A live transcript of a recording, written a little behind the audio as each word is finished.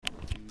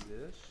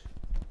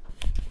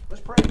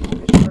Let's pray before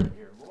we get started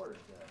here. Lord,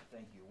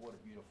 thank you. What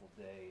a beautiful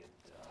day,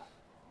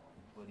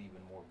 but even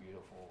more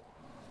beautiful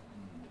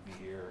to be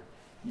here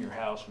in your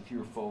house with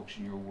your folks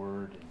and your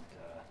word. And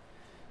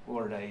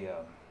Lord,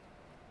 to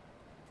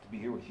be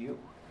here with you.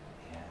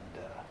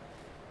 And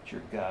it's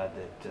your God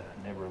that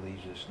never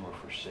leaves us nor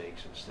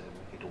forsakes us, that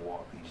we get to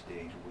walk these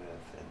days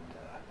with. And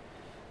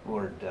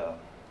Lord,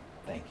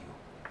 thank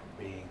you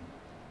for being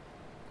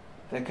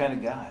that kind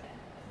of God.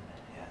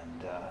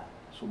 And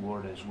so,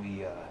 Lord, as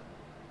we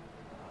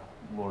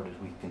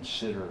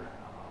consider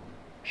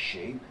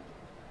shape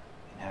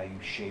and how you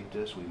shaped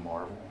us, we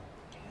marvel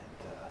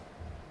at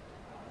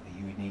the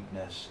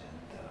uniqueness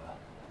and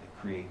the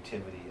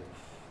creativity of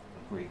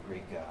a great,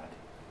 great God.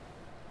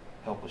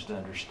 Help us to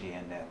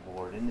understand that,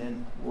 Lord. And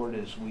then, Lord,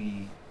 as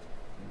we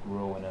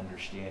grow in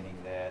understanding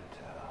that,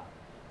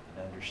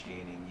 and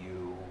understanding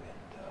you,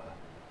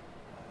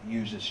 and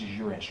use us as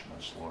your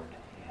instruments, Lord,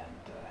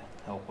 and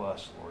help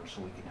us, Lord,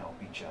 so we can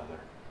help each other.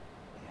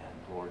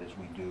 And, Lord, as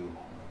we do,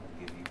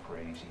 we'll give you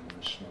praise even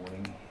this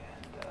morning.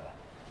 And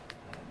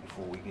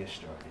before we get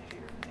started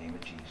here, in the name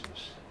of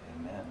Jesus,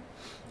 amen.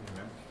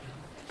 Amen.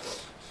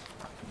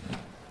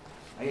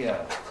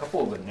 A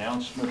couple of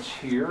announcements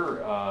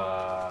here.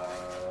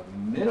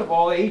 Men of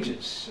all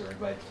ages are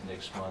invited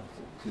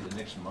to the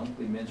next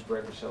monthly men's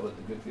breakfast held at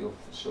the Goodfield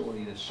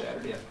facility this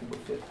Saturday, October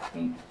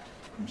 15th,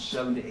 from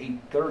 7 to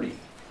 8:30.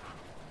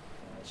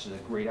 It's a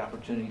great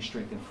opportunity to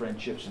strengthen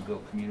friendships and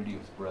build community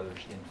with brothers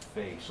in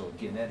faith. So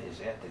again, that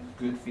is at the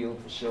Goodfield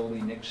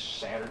facility next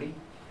Saturday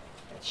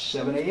at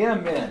 7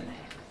 a.m. men.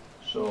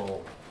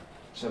 So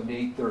 7 to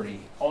 8:30.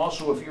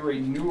 Also, if you're a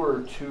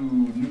newer to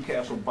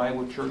Newcastle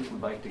Bible Church,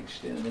 we'd like to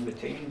extend an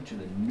invitation to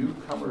the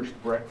Newcomers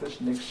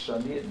Breakfast next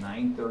Sunday at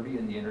 9:30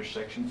 in the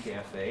Intersection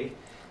Cafe.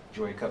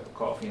 Enjoy a cup of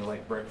coffee and a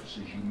light breakfast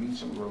as you meet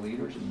some of our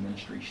leaders and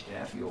ministry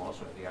staff. You'll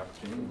also have the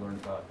opportunity to learn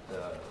about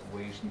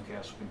ways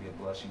Newcastle can be a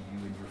blessing to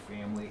you and your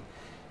family.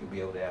 You'll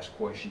be able to ask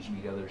questions,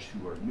 meet others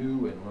who are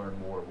new, and learn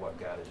more of what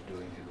God is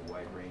doing through the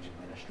wide range of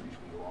ministries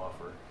we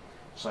offer.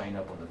 Sign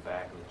up on the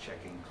back of the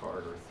check-in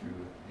card or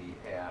through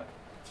the app.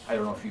 I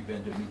don't know if you've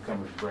been to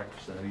Newcomers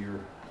Breakfast. I know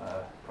you're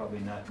probably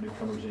not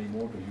newcomers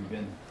anymore because you've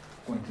been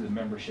going through the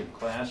membership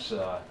class.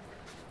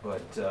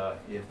 But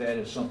if that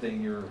is something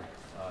you're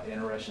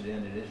interested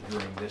in, it is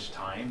during this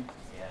time.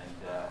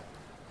 And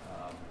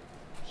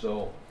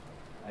so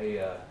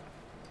I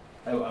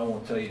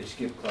won't tell you to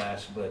skip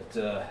class, but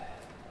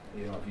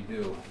if you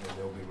do,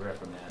 there'll be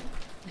reprimand.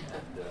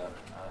 And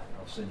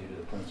I'll send you to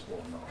the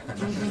principal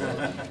if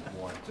you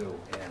want to.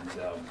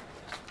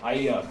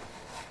 And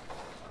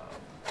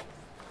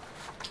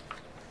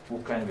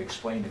we'll kind of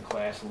explain the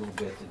class a little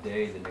bit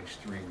today, the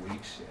next 3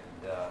 weeks, and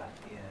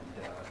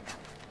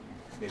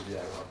maybe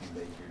that'll help you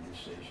make your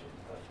decision.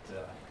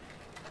 But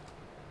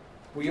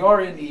we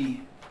are in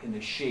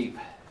the shape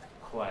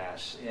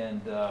class,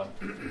 and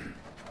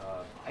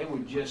I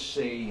would just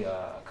say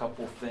a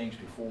couple things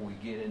before we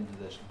get into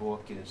this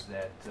book is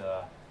that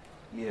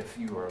if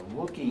you are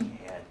looking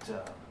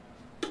at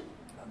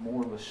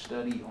more of a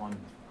study on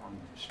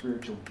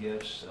spiritual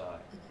gifts,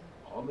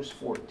 August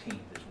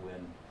 14th is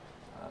when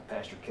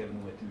Pastor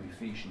Kevin went through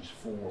Ephesians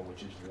 4,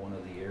 which is one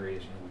of the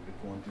areas we've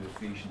been going through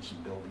Ephesians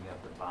and building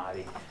up the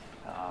body.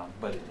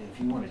 But if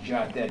you want to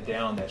jot that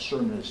down, that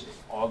sermon is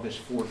August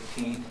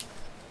 14th.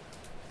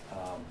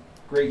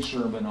 Great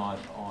sermon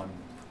on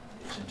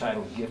it's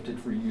entitled Gifted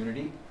for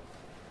Unity.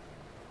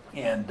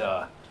 And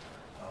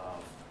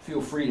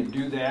feel free to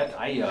do that.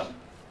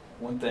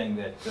 One thing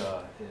that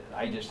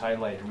I just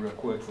highlighted real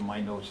quick from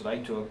my notes that I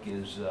took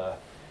is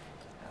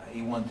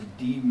he wanted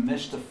to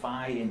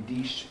demystify and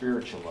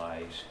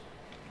despiritualize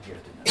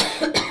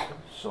giftedness.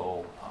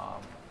 So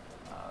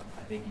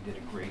I think he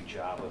did a great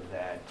job of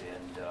that.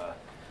 And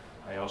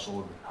I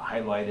also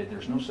highlighted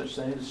there's no such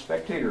thing as a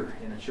spectator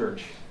in a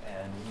church.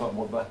 And we'll talk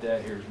more about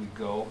that here as we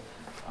go.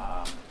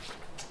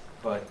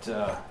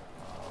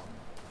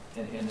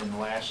 And then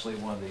lastly,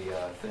 one of the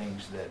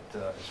things that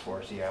as far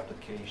as the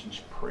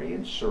applications, pray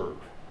and serve.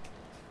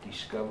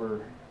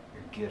 Discover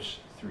your gifts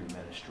through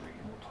ministry.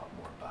 And we'll talk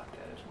more about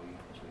that as we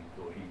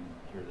go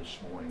here this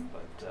morning.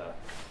 But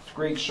it's a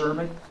great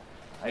sermon.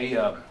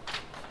 I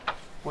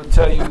would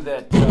tell you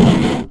that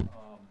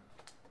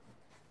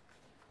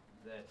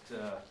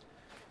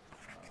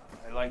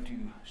I like to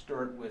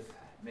start with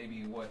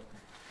maybe what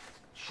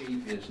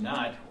shape is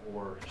not,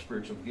 or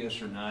spiritual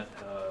gifts are not,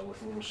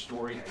 with a little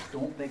story. I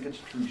don't think it's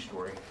a true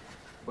story,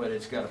 but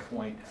it's got a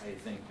point I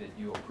think that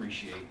you'll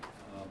appreciate.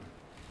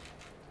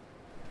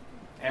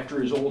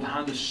 After his old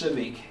Honda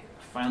Civic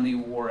finally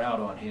wore out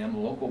on him,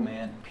 local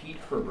man Pete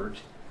Herbert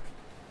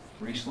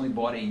recently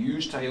bought a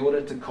used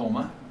Toyota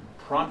Tacoma,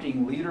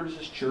 prompting leaders of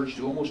his church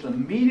to almost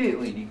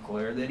immediately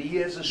declare that he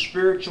has a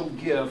spiritual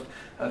gift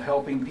of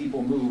helping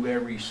people move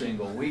every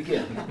single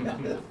weekend.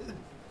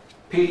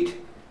 Pete,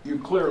 you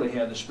clearly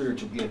have the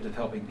spiritual gift of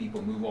helping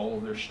people move all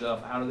of their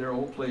stuff out of their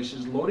old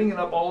places, loading it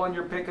up all on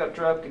your pickup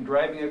truck and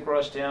driving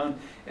across town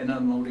and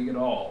unloading it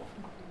all.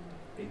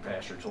 A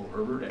pastor told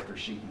Herbert after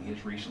seeing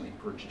his recently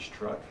purchased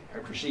truck,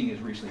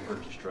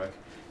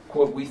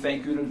 quote, "We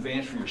thank you in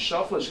advance for your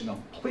selfless and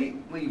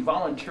completely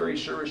voluntary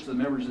service to the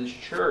members of this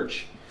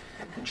church."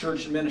 The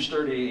church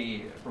administered a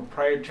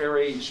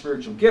proprietary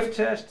spiritual gift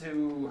test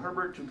to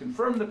Herbert to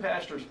confirm the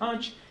pastor's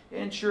hunch,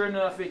 and sure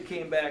enough, it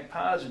came back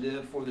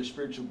positive for the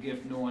spiritual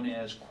gift known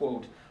as,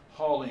 quote,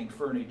 hauling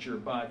furniture,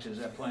 boxes,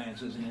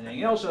 appliances, and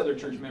anything else other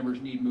church members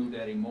need moved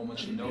at a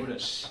moment's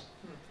notice.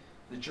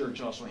 The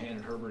church also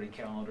handed Herbert a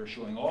calendar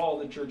showing all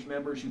the church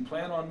members who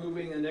plan on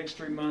moving in the next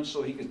 3 months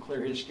so he could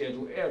clear his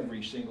schedule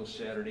every single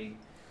Saturday,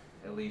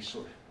 at least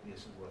so, this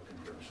is what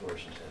confirmed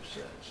sources have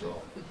said.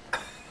 So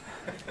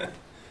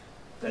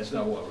that's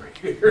not what we're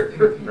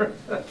here.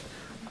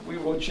 We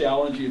will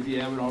challenge you if you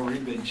haven't already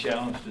been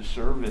challenged to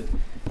serve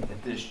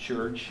at this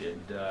church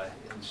and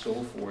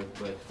so forth.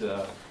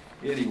 But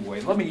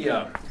anyway,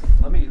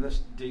 let's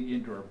dig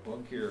into our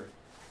book here,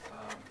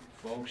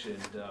 folks,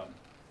 and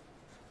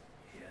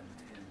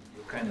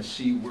you'll kind of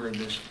see where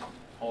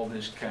all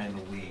this kind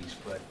of leads.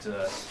 But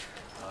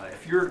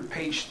if you're at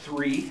page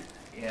 3,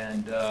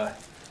 and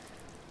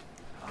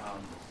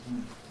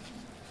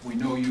we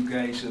know you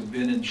guys have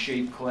been in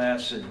shape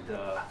class and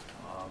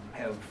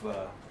have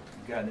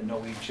gotten to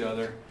know each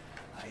other.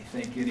 I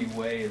think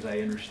anyway, as I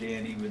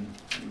understand, even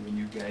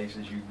you guys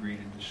as you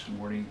greeted this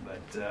morning.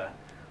 But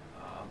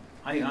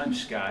I'm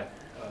Scott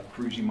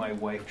Cruzy, my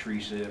wife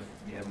Teresa. If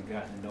you haven't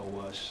gotten to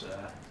know us,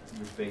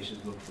 your faces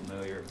look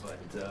familiar.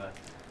 But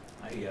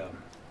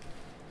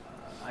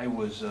I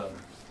was a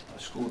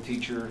school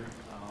teacher,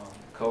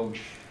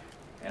 coach,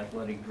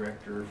 athletic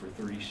director for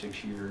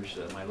 36 years.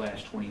 My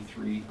last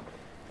 23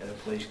 at a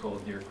place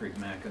called Deer Creek,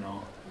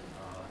 Mackinac.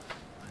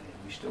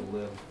 We still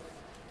live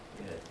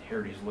at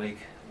Heritage Lake.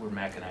 We're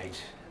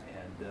Mackinites.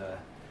 And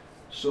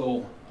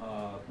so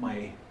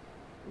my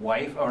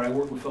wife, I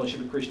work with Fellowship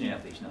of Christian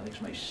Athletes. Now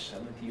it's my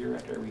 7th year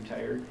after I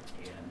retired.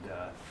 And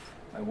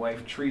my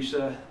wife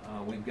Teresa,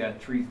 we've got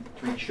three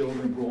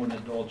children, grown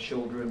adult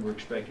children. We're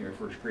expecting our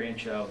first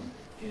grandchild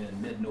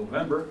in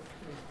mid-November.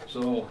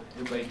 So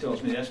everybody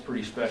tells me that's a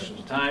pretty special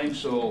time.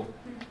 So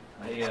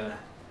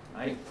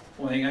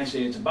one thing I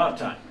say, it's about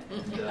time.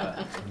 And,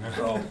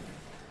 so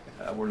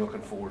we're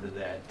looking forward to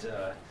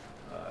that.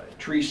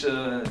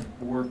 Teresa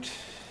worked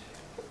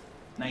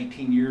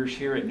 19 years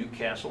here at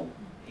Newcastle,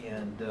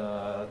 and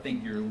I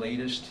think your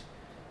latest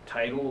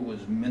title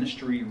was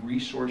Ministry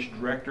Resource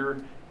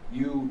Director.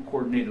 You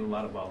coordinated a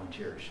lot of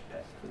volunteers,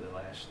 Pat, for the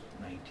last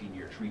 19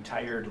 years.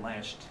 Retired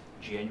last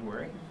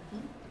January,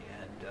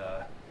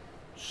 and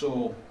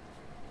so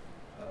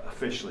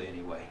officially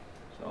anyway.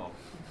 So,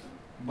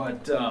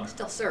 but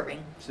still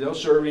serving. Still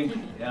serving,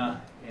 yeah,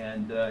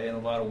 and in a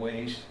lot of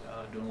ways,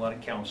 doing a lot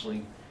of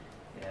counseling,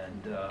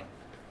 and.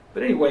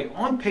 But anyway,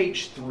 on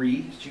page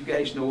 3, as you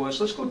guys know us,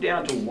 let's go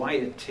down to why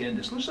attend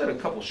this. Let's look at a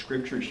couple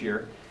scriptures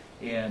here.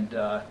 And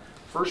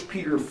 1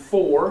 Peter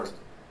 4,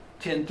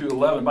 10 through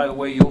 11. By the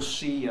way, you'll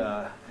see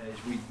as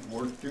we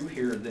work through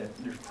here that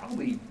there's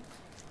probably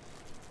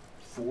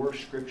 4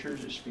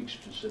 scriptures that speak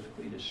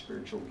specifically to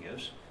spiritual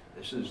gifts.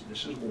 This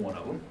is one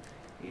of them.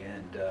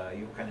 And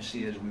you'll kind of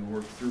see as we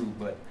work through.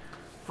 But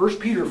 1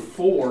 Peter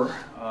 4,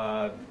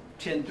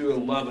 10 through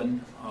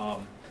 11,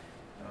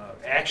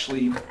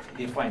 actually,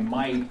 if I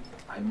might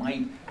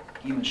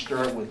even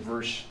start with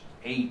verse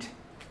 8,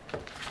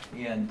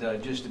 and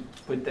just to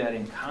put that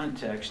in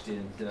context.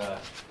 And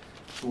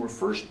so we're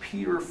 1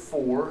 Peter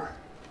 4.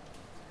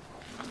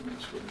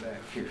 Let's go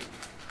back here.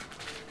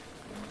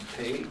 One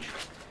page.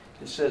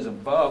 It says,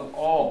 above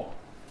all,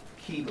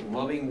 keep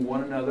loving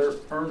one another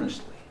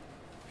earnestly,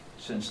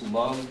 since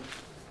love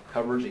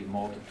covers a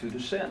multitude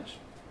of sins.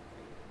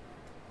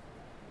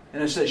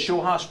 And it says,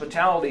 show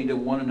hospitality to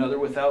one another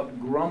without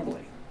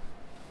grumbling.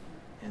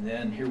 And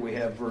then here we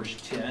have verse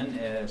 10,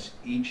 as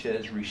each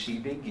has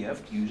received a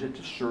gift, use it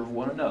to serve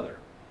one another.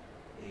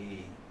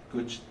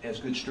 As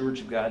good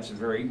stewards of God's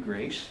varied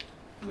grace.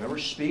 Whoever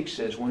speaks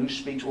as one who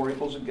speaks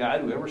oracles of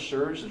God. Whoever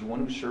serves as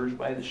one who serves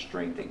by the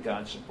strength that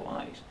God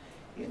supplies.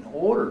 In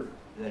order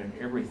that in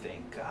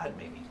everything God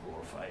may be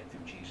glorified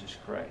through Jesus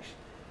Christ.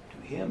 To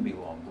him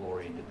belong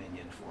glory and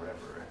dominion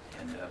forever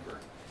and ever.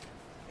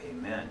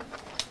 Amen.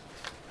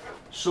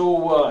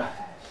 So,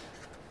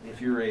 if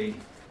you're a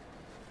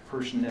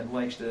person that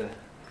likes to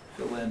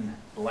fill in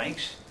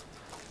blanks,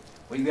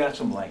 we've got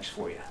some blanks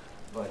for you.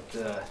 But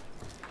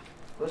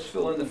let's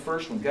fill in the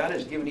first one. God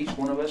has given each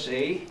one of us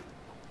a,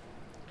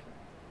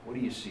 what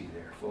do you see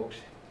there, folks?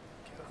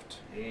 Gift.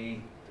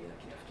 A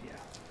gift,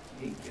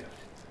 yeah. A gift.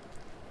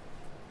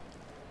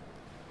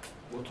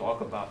 We'll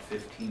talk about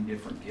 15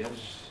 different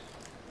gifts.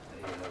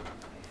 I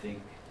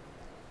think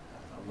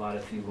a lot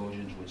of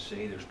theologians would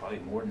say there's probably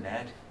more than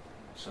that.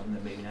 Some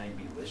that may not even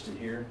be listed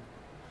here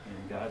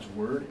in God's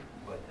Word,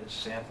 but as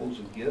samples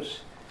of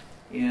gifts.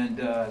 And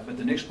but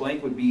the next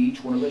blank would be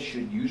each one of us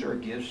should use our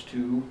gifts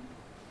to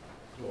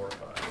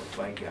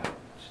glorify God.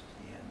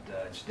 And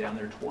it's down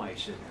there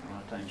twice. And a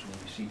lot of times when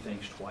we see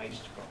things twice,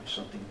 it's probably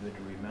something good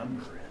to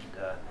remember.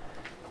 And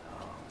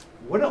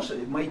what else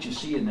might you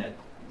see in that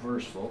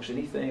verse, folks?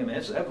 Anything? I mean,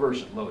 that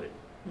verse is loaded.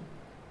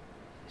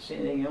 See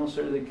anything else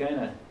there that kind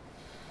of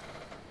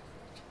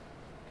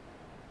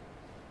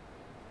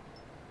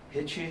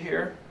hit you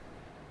here?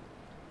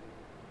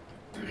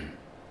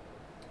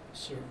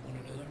 Serve one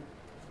another.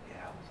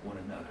 Yeah, with one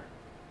another.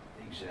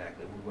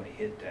 Exactly. We're going to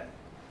hit that.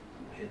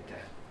 We'll hit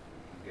that.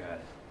 You got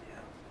it.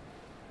 Yeah.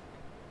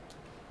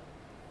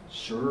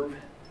 Serve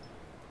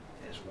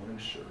as one who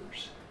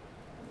serves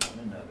one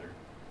another.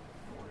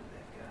 What did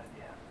that got?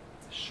 Yeah.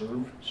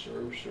 Serve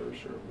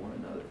one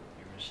another.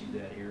 You're going to see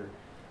that here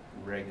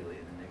regularly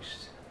in the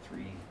next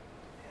 3. Yeah.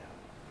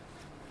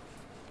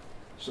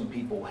 Some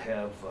people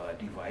have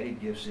divided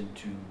gifts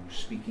into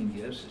speaking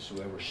gifts. It's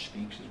whoever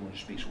speaks is one who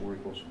speaks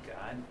oracles of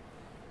God.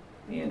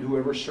 And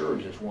whoever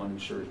serves is one who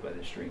serves by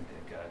the strength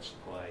that God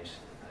supplies.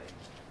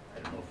 I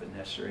don't know if it's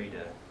necessary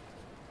to,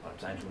 a lot of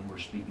times when we're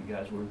speaking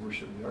God's word, we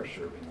are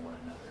serving one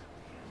another.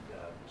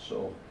 And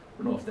so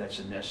I don't know if that's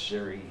a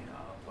necessary,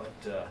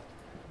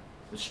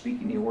 but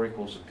speaking the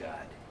oracles of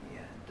God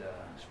and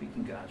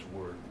speaking God's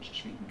word,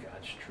 speaking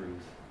God's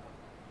truth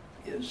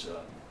is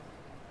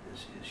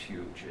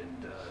huge.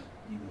 And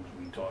even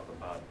as we talk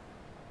about,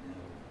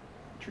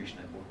 Teresa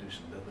and I both do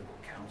some biblical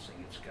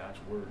counseling, it's God's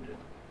word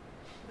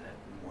that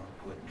we want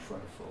to put in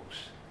front of folks,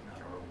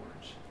 not our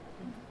words.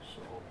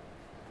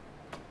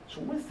 So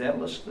with that,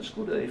 let's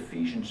go to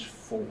Ephesians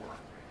 4.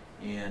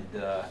 And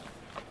let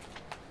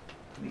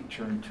me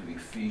turn to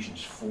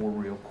Ephesians 4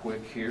 real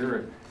quick here.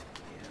 And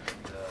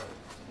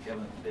if you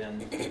haven't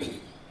been in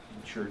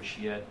church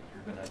yet,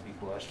 you're going to be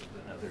blessed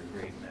with another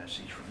great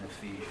message from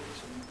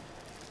Ephesians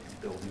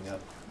and building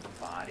up the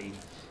body.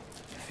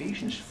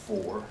 Ephesians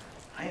 4,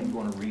 I am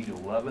going to read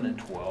 11 and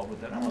 12, but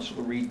then I'm also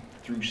going to read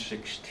through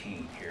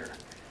 16 here.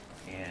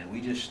 And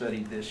we just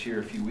studied this here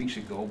a few weeks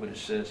ago, but it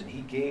says, and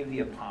he gave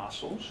the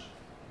apostles,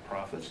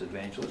 prophets,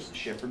 evangelists, the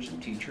shepherds,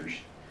 and teachers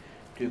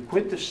to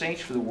equip the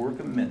saints for the work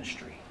of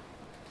ministry,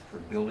 for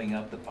building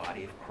up the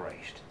body of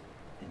Christ,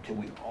 until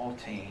we all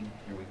attain,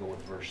 here we go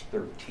with verse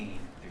 13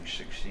 through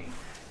 16,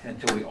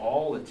 until we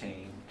all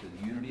attain to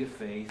the unity of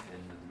faith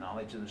and the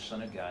knowledge of the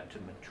Son of God, to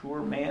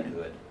mature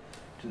manhood,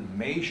 to the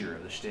measure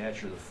of the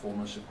stature of the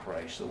fullness of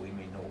Christ, so we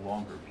may no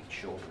longer be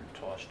children,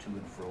 tossed to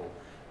and fro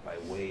by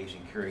waves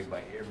and carried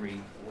by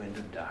every wind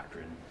of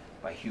doctrine,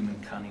 by human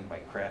cunning, by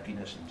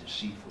craftiness and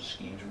deceitful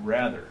schemes.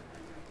 Rather,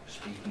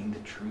 speaking the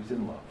truth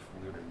in love,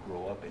 we are to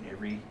grow up in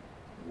every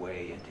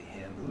way into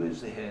him who is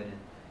the head,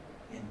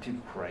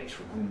 into Christ,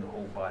 from whom the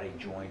whole body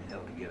joined and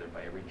held together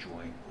by every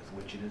joint with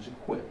which it is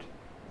equipped.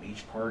 And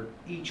each part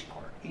is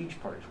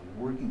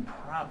working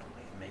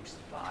properly and makes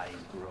the body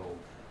grow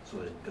so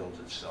that it builds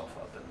itself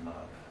up in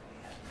love.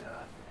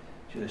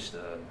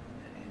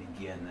 And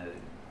again,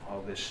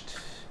 August,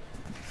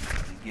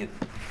 you get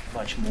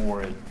much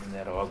more in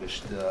that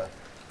August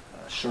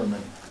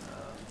sermon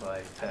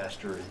by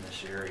pastor in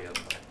this area.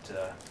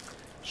 But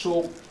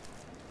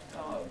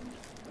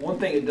one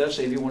thing it does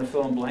say, if you want to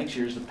fill in blanks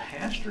here, is the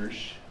pastors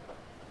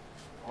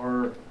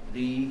are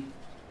the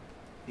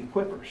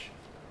equippers.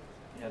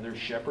 Yeah, they're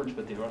shepherds,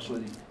 but they're also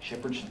the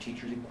shepherds and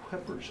teachers,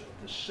 equippers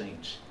of the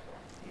saints.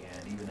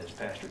 And even as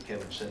Pastor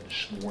Kevin said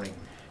this morning,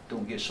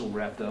 don't get so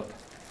wrapped up,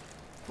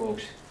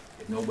 folks.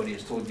 If nobody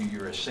has told you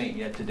you're a saint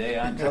yet today,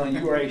 I'm telling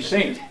you are a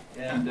saint.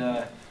 And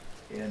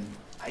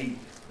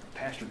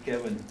Pastor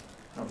Kevin,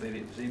 I don't know if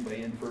it was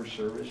anybody in first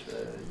service,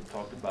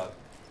 talked about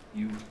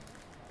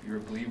you're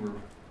a believer.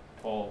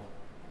 Paul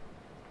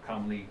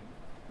commonly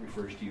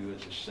refers to you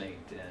as a saint,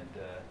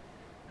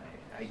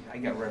 and I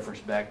got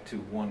referenced back to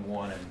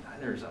 1:1,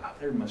 and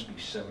there must be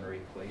 7 or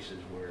 8 places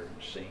where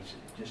saints,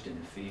 just in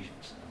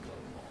Ephesians,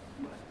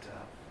 but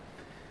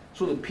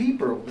so the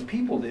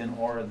people then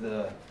are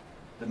the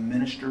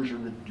ministers or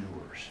the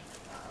doers.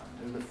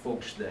 They're the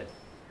folks that,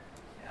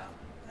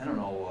 I don't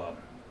know,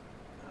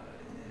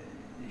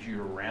 as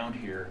you're around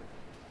here,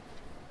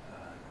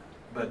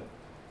 but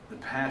the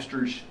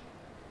pastors,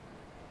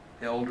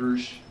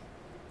 elders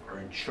are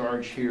in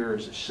charge here,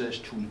 as it says,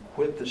 to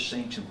equip the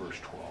saints in verse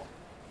 12.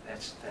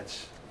 That's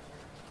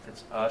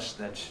us,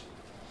 that's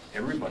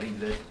everybody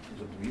that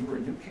is a believer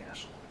in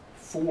Newcastle,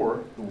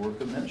 for the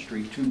work of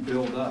ministry, to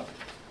build up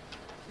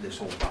this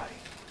whole body.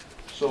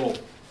 So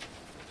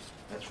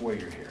that's why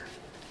you're here.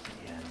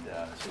 And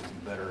so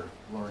you better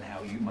learn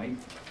how you might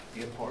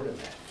be a part of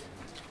that.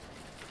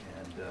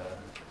 And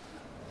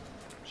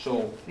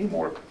so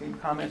any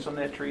comments on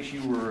that, Teresa?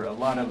 You were a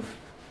lot of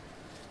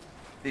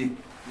the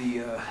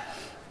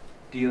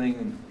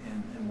dealing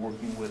and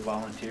working with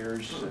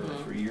volunteers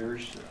for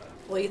years.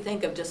 Well, you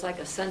think of just like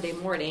a Sunday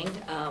morning.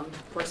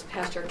 Of course,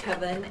 Pastor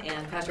Kevin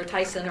and Pastor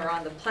Tyson are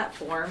on the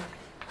platform,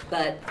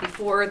 but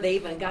before they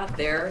even got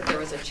there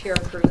was a chair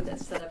crew that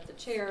set up the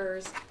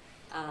chairs.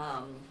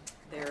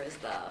 There is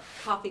the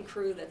coffee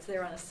crew that's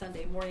there on a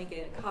Sunday morning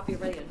getting coffee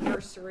ready, a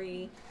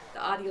nursery,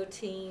 the audio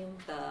team,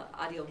 the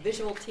audio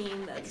visual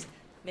team that's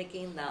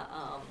making the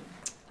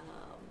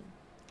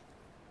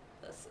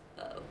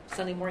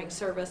Sunday morning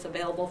service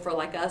available for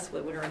like us.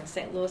 When we were in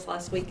St. Louis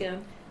last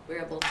weekend, we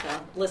were able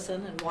to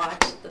listen and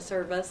watch the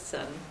service,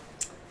 and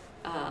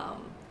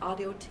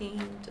audio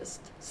team,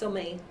 just so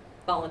many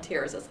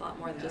volunteers. It's a lot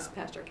more than Yeah. just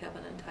Pastor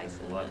Kevin and There's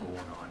Tyson. a lot going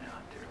on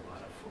out there, a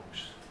lot of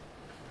folks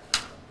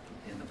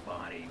in the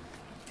body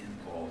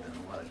involved in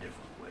a lot of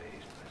different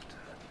ways. But,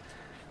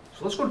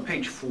 so let's go to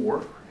page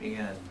 4,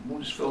 and we'll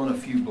just fill in a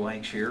few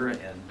blanks here.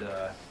 And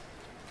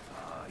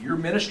your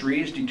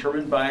ministry is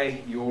determined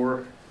by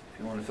your, if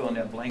you want to fill in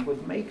that blank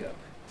with makeup.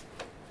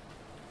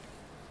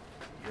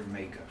 Your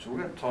makeup. So we're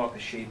going to talk, the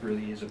shape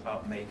really is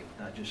about makeup,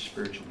 not just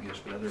spiritual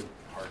gifts, but other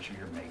parts of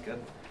your makeup.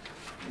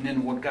 And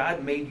then what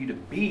God made you to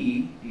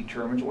be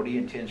determines what He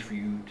intends for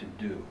you to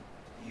do.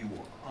 You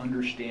will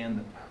understand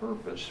the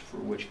purpose for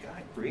which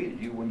God created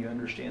you when you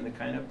understand the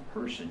kind of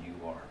person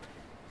you are.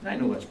 And I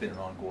know that's been an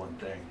ongoing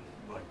thing,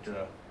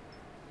 but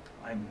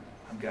I've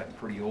gotten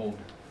pretty old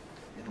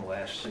in the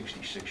last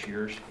 66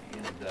 years,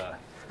 and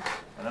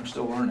I'm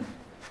still learning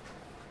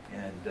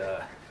and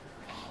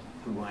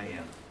who I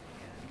am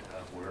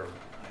and where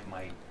I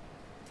might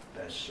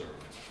best serve.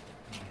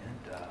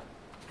 And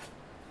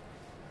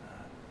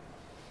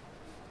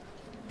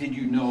did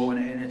you know,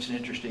 and it's an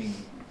interesting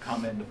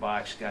comment in the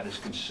box, God is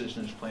consistent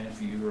in His plan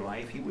for your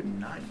life. He would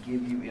not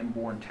give you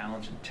inborn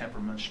talents and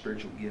temperaments,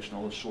 spiritual gifts, and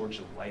all the sorts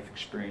of life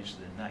experiences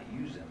and not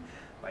use them.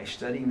 By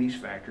studying these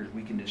factors,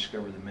 we can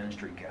discover the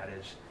ministry God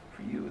has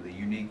for you, the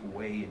unique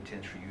way He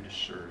intends for you to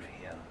serve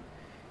Him.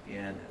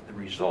 And the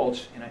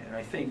results, and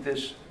I think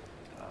this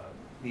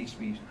needs to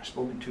be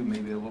spoken to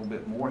maybe a little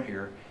bit more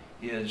here,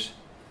 is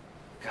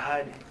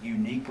God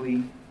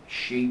uniquely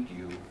shaped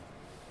you,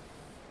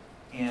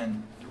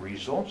 and the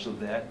results of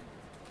that,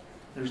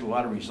 there's a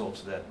lot of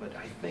results of that, but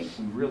I think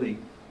we really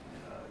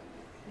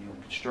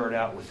can start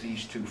out with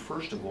these two.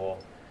 First of all,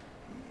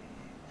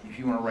 if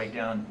you want to write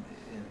down,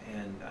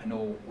 and I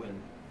know when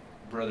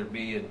Brother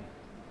B and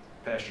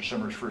Pastor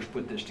Summers first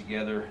put this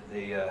together,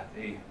 they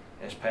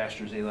as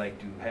pastors, they like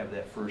to have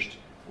that first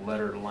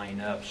letter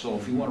line up. So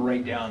if you want to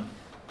write down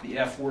the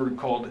F word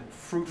called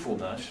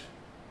fruitfulness,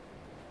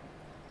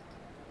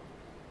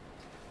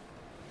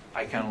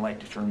 I kind of like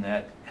to term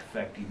that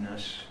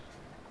effectiveness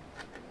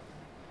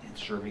in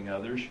serving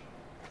others.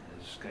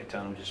 As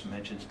Gaetano just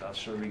mentioned, it's about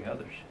serving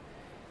others.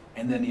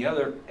 And then the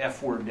other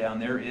F word down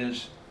there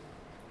is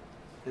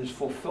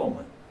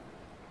fulfillment.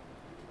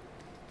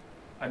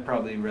 I'd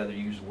probably rather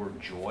use the word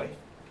joy,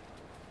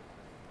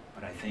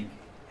 but I think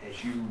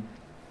as you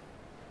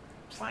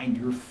find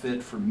your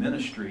fit for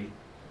ministry,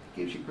 it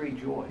gives you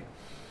great joy.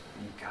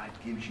 And God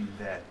gives you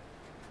that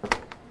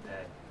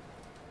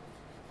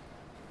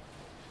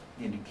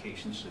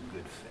indication it's a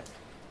good fit.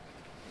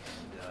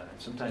 And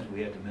sometimes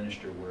we have to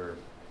minister where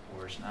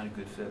it's not a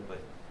good fit, but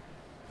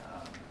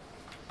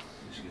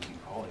He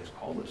has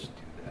called us to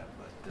do that.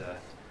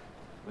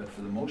 But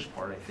for the most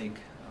part, I think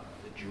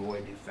the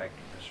joy, the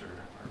effectiveness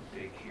are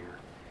big here.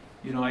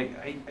 You know,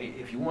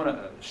 if you want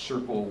to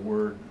circle a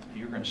word,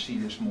 you're going to see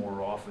this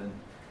more often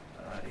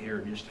here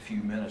in just a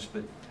few minutes,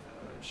 but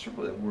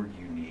circle that word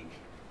unique.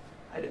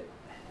 I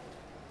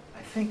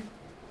think,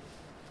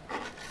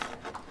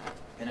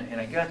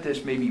 and I got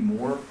this maybe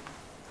more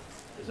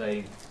as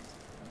I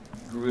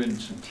grew in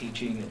some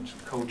teaching and some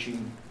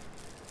coaching.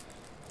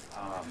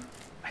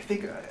 I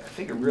think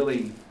it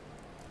really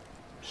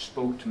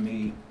spoke to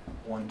me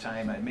one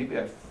time.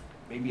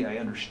 Maybe I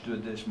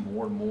understood this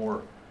more and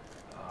more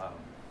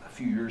a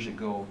few years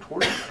ago.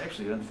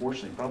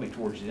 Unfortunately, probably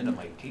towards the end of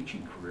my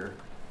teaching career,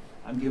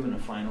 I'm given a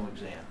final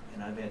exam,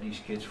 and I've had these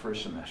kids for a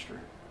semester.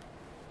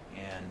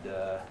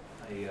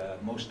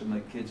 And most of my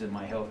kids in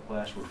my health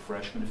class were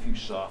freshmen, a few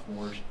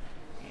sophomores,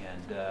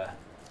 and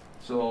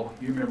so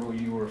you remember when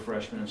you were a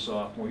freshman and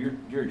sophomore,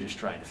 you're just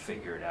trying to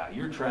figure it out.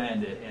 You're trying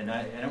to,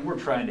 and we're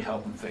trying to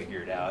help them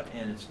figure it out.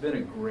 And it's been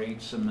a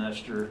great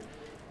semester,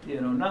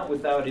 not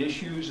without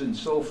issues and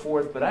so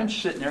forth. But I'm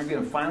sitting there getting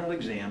a final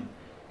exam,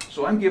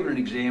 so I'm giving an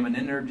exam, and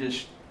then they're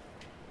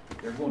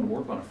going to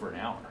work on it for an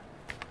hour,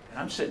 and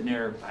I'm sitting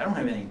there. I don't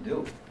have anything to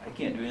do. I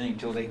can't do anything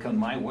until they come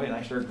my way, and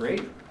I start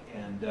grading.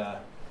 And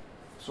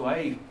so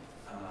I'm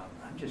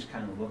just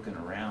kind of looking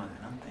around,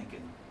 and I'm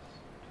thinking,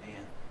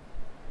 man,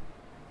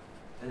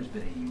 that has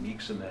been a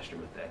unique semester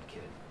with that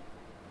kid.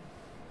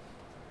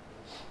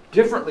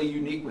 Differently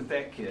unique with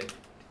that kid.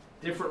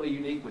 Differently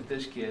unique with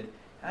this kid.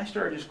 And I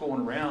started just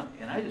going around,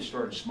 and I just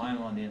started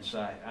smiling on the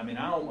inside. I mean,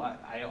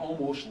 I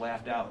almost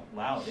laughed out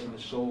loud. It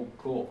was so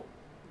cool.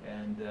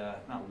 And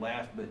not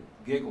laughed, but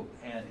giggled.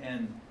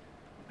 And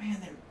man,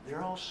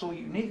 they're all so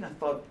unique. And I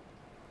thought,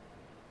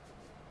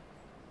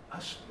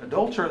 us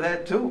adults are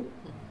that too.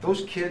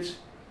 Those kids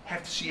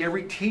have to see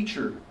every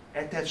teacher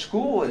at that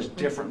school as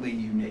differently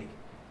unique.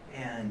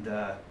 And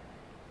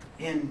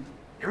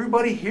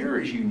everybody here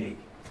is unique.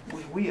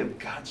 We have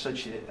got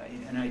such a,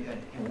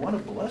 and what a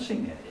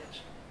blessing that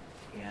is.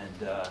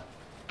 And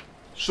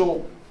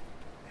so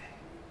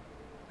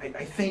I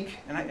think,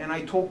 and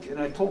I told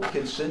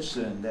kids since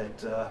then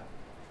that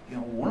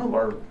one of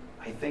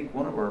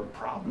our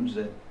problems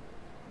that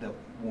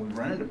when we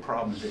run into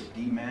problems at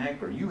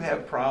DMAC, or you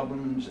have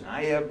problems and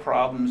I have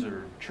problems,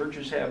 or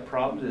churches have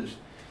problems, is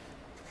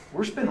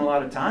we're spending a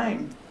lot of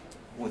time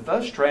with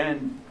us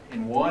trying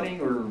and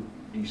wanting or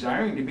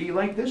desiring to be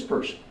like this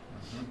person.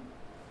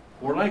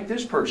 or like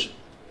this person.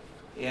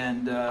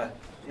 And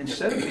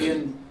instead of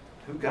being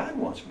who God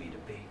wants me to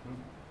be.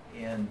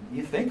 And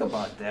you think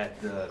about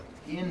that, the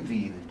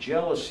envy, the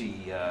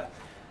jealousy,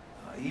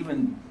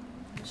 even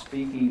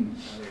speaking,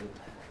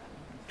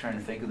 trying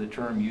to think of the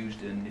term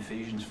used in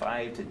Ephesians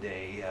 5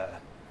 today.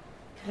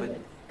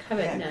 Covetousness.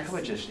 Yeah,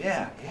 covetous,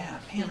 yeah,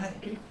 man,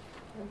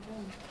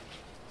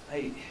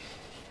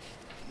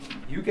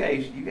 you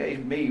guys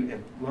may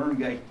have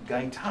learned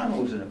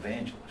Gaetano is an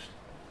evangelist.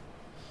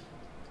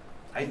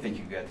 I think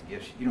you've got the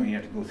gifts. You don't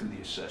even have to go through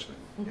the assessment,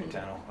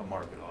 Gaetano. I'll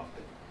mark it off.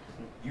 But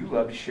you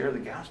love to share the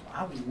gospel.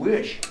 I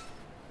wish.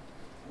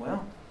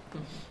 Well,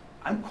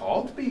 I'm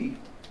called to be,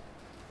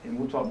 and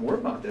we'll talk more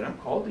about that. I'm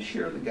called to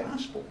share the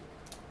gospel.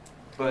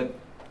 But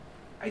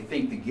I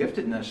think the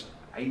giftedness,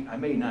 I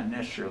may not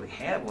necessarily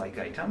have like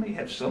Gaetano. I may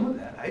have some of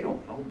that. I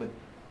don't know. But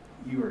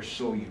you are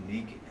so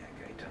unique in that,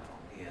 Gaetano.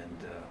 And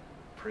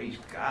praise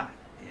God.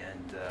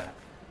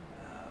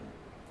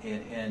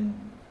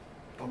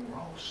 But we're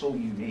all so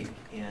unique.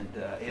 And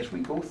as we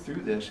go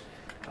through this,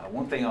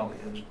 one thing I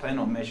was planning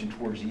on mentioning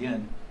towards the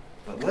end,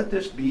 but let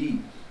this be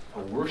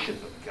a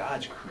worship of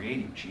God's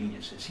creative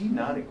genius. Is he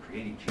not a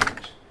creative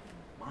genius?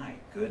 My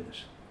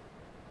goodness.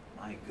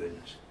 My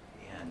goodness.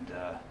 And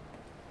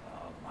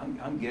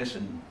I'm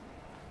guessing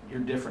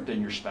you're different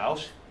than your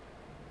spouse.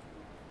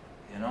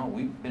 You know,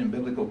 we've been in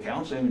biblical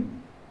counseling,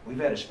 and we've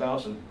had a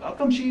spouse of, how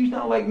come she's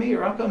not like me,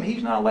 or how come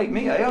he's not like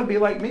me? I ought to be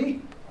like me.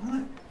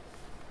 What?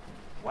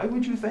 Why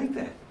would you think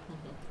that?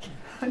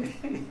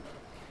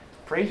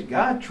 Praise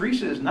God,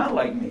 Teresa is not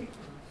like me.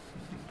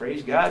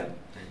 Praise God,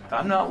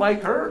 I'm not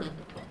like her.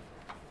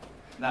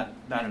 Not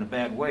in a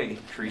bad way,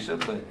 Teresa,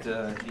 but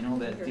you know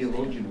that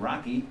theologian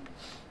Rocky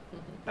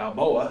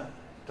Balboa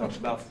talks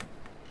about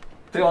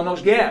filling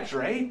those gaps,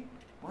 right?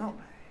 Well,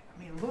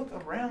 I mean, look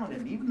around,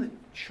 and even the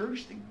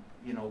church,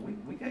 you know,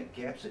 we got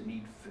gaps that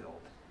need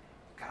filled.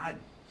 God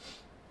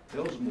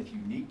fills them with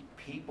unique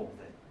people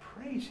that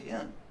praise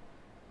Him.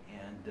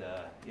 And,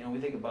 you know, we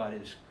think about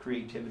his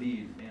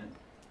creativity, and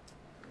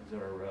as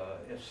our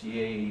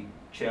FCA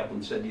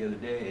chaplain said the other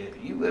day,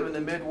 if you live in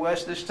the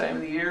Midwest this time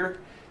of the year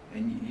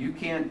and you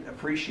can't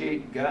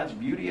appreciate God's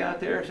beauty out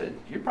there, said,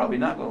 you're probably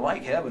not going to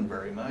like heaven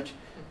very much.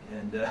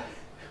 And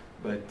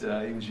but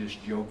he was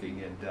just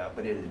joking, and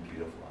but it is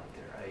beautiful out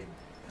there.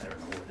 I don't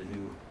know what the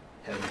new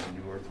heavens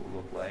and new earth will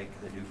look like,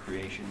 the new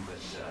creation,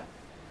 but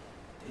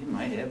it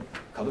might have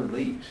colored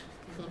leaves.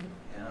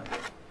 Yeah.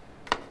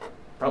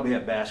 Probably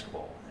have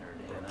basketball.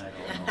 And I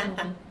don't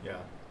know. Yeah.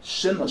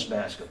 Sinless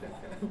basketball.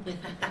 Is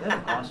that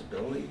a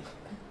possibility?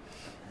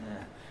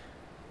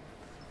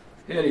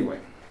 Yeah. Anyway.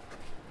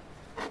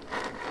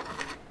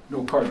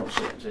 No Cardinal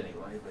sins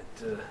anyway,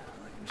 but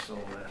like we saw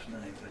last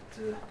night.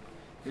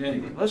 But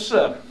anyway, let's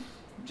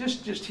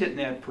just hitting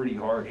that pretty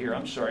hard here.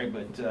 I'm sorry,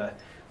 but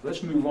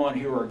let's move on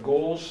here. Our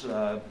goals,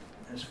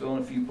 let's fill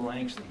in a few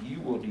blanks that you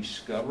will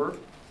discover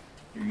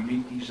your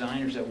unique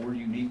designers, that word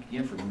unique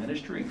again, for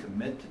ministry, and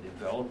commit to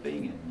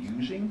developing and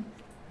using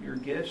your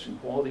gifts and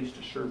qualities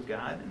to serve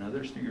God and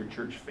others through your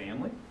church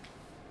family.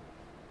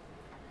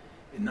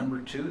 And number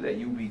 2, that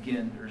you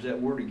begin, there's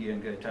that word again,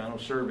 Gaetano,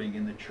 serving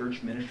in the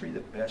church ministry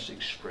that best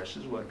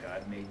expresses what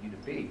God made you to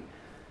be.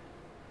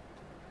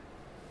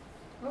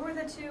 What were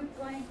the 2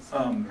 blanks?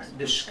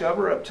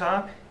 Discover up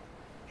top,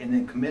 and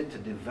then commit to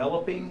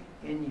developing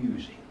and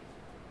using.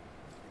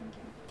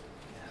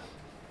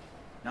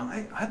 Now,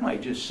 I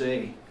might just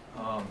say,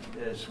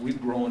 as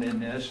we've grown in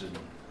this and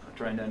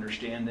trying to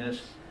understand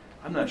this,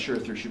 I'm not sure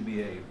if there should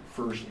be a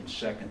first and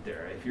second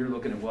there. If you're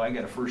looking at, well, I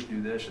got to first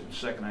do this, and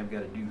second I've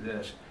got to do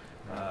this,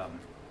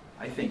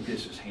 I think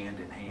this is hand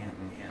in hand.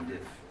 And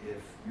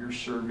if you're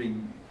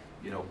serving,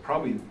 you know,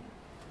 probably,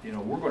 you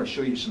know, we're going to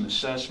show you some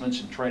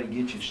assessments and try to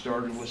get you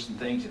started with some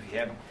things. If you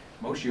haven't,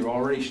 most of you are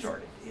already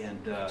started. And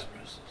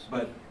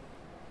but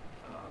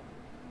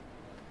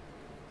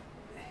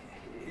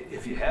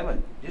if you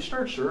haven't, just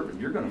start serving.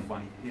 You're going to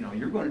find, you know,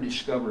 you're going to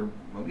discover,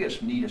 well, we get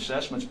some neat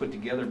assessments put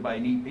together by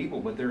neat people,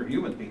 but they're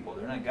human people.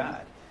 They're not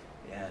God.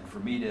 And for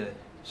me to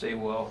say,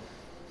 well,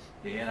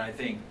 Dan, I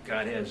think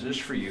God has this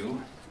for you,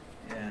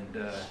 and,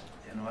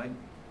 you know, I'm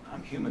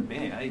a human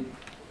being.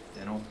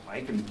 You know,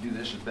 I can do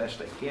this as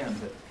best I can,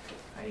 but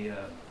I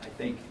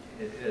think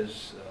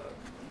as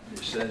it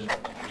says, we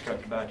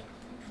talked about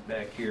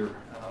back here,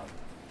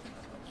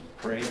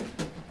 pray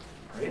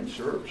and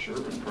serve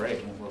and pray,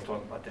 and we'll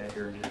talk about that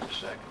here in just a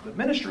second. But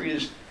ministry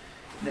is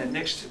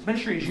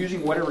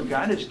using whatever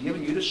God has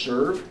given you to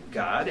serve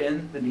God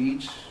and the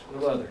needs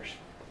of others.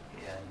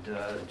 And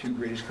the 2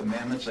 greatest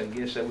commandments, I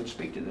guess I would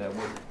speak to that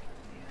word.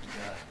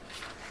 And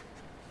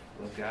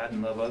love God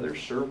and love others,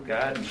 serve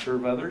God and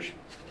serve others.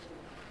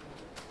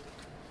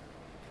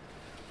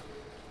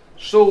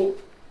 So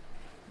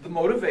the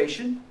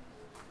motivation,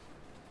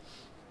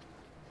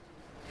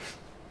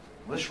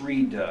 let's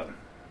read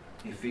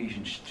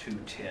Ephesians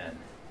 2:10, and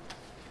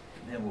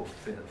then we'll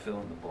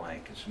fill in the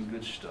blank. It's some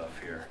good stuff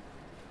here.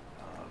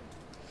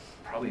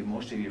 Probably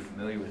most of you are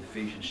familiar with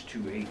Ephesians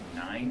 2:8 and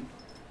 9.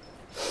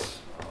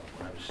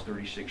 When I was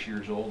 36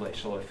 years old, I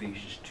saw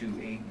Ephesians 2,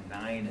 8, and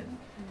 9,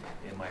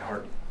 and my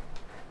heart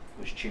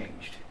was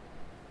changed.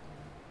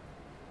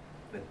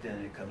 But then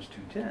it comes to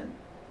 10. And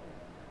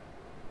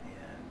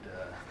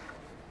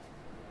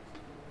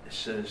it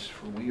says,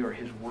 for we are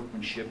his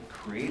workmanship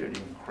created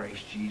in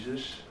Christ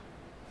Jesus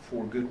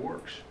for good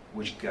works,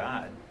 which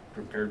God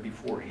prepared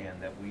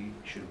beforehand that we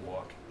should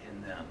walk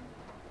in them.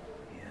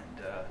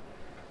 And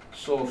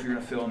so if you're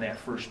going to fill in that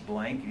first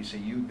blank, you say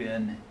you've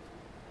been,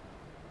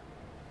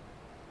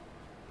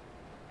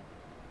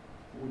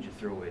 what would you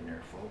throw in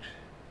there, folks?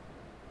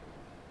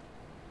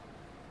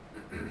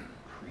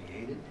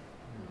 Created?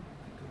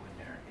 Go in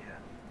there, yeah.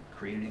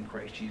 Created in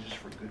Christ Jesus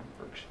for good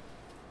works.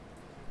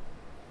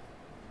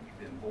 You've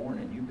been born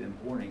and you've been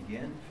born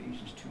again,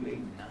 Ephesians 2, 8,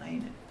 and 9,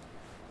 and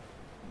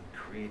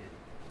created.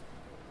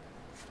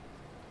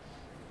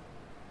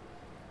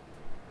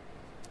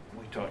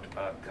 We talked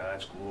about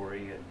God's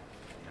glory, and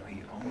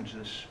he owns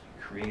us,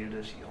 he created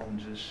us, he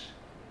owns us.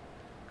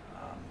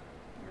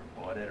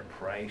 We were bought at a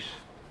price.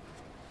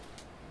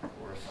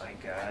 Glorify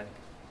God.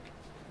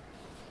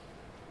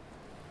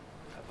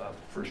 How about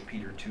 1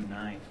 Peter 2,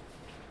 9?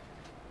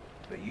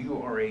 But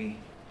you are a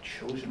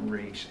chosen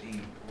race,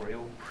 a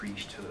royal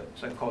priesthood.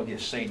 So I called you a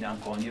saint, now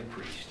I'm calling you a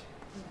priest.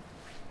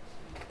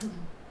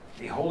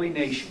 A holy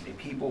nation, a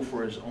people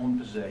for his own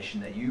possession,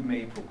 that you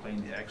may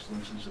proclaim the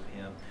excellences of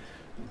him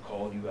who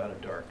called you out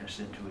of darkness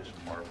into his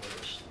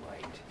marvelous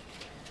light.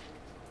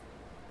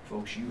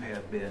 Folks, you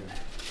have been,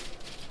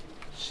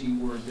 C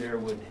word there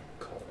would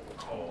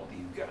called.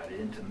 You've got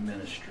into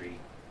ministry.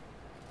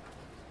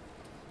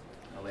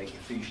 Like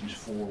Ephesians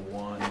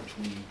 4:1, which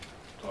we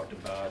talked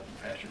about,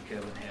 and Pastor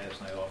Kevin has,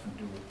 and I often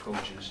do with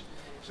coaches.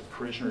 As a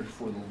prisoner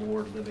for the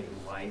Lord, live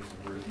a life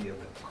worthy of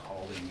the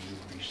calling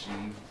you've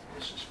received.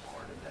 This is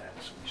part of that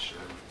as we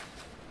serve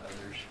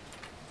others.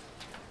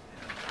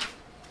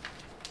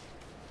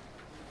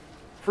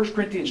 1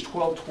 Corinthians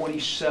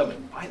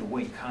 12:27. By the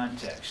way,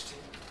 context.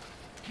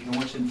 You know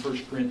what's in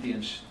 1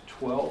 Corinthians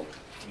 12?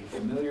 Are you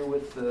familiar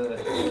with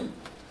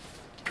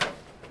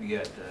we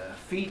got the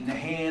feet and the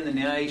hand and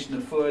the eyes and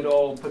the foot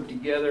all put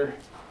together.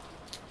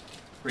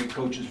 Great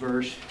coach's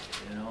verse,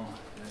 I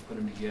put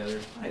them together.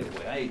 By the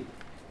way,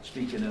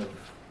 speaking of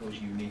those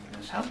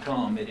uniqueness, how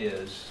come it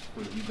is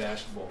for you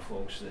basketball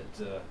folks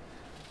that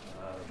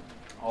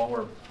all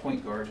our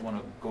point guards want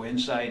to go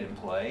inside and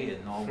play,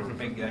 and all our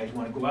big guys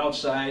want to go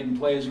outside and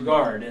play as a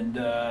guard, and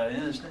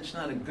it's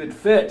not a good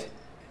fit.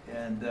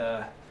 And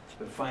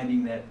but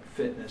finding that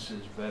fitness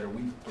is better.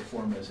 We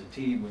perform as a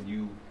team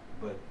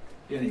but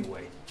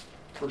anyway,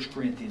 1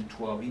 Corinthians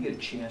 12, you get a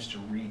chance to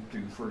read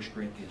through 1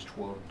 Corinthians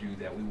 12, do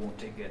that. We won't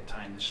take that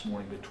time this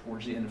morning, but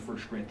towards the end of 1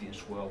 Corinthians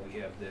 12, we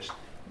have this.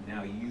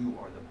 Now you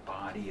are the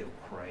body of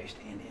Christ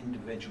and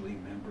individually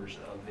members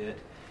of it.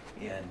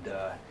 And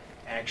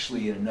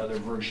actually, another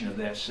version of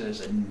that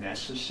says a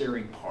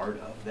necessary part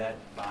of that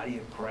body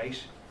of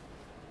Christ.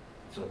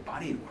 So the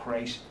body of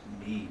Christ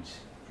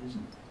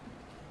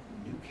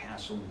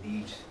Newcastle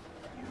needs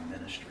your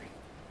ministry.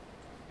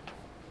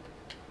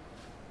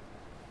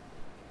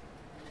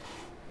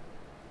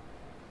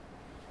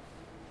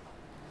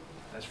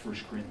 That's 1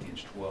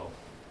 Corinthians 12.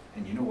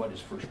 And you know what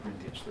is 1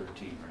 Corinthians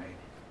 13,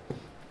 right?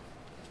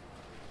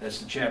 That's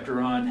the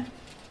chapter on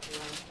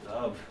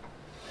love.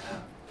 Yeah.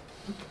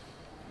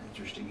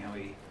 Interesting how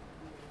he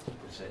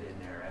puts that in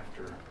there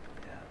after.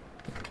 Yeah.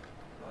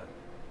 But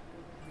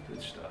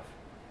good stuff.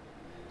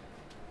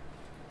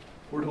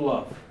 We're to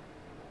love.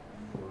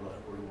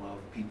 We're to love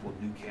people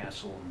of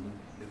Newcastle and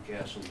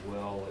Newcastle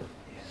well. And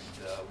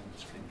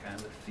it's been kind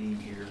of a theme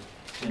here.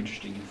 It's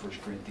interesting in 1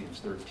 Corinthians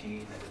 13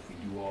 that if we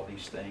do all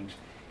these things,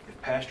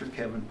 if Pastor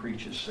Kevin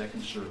preaches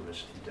second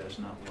service and does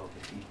not love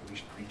the people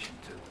he's preaching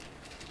to,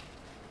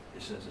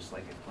 it says it's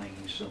like a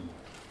clanging cymbal.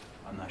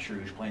 I'm not sure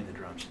who's playing the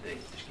drums today.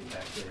 Just get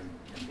back there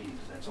and beat,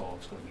 because that's all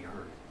it's going to be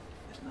heard.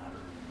 It's not heard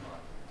in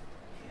love.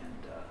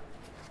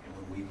 And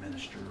when we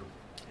minister,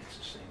 it's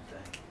the same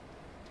thing.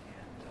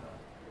 And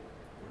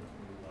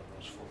we love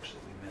those folks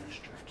that we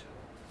minister to.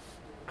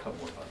 A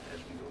couple about that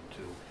as we go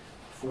too.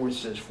 4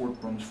 says,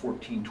 Romans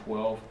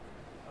 14:12.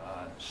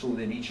 So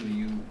then each of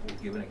you will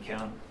give an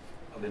account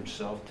of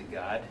himself to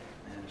God.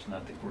 And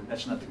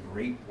that's not the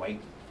great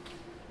white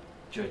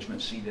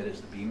judgment seat that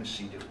is the bema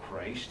seat of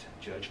Christ,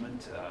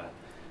 judgment.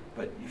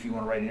 But if you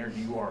want to write in there,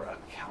 you are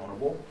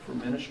accountable for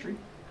ministry.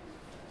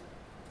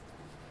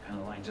 Kind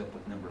of lines up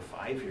with number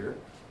 5 here.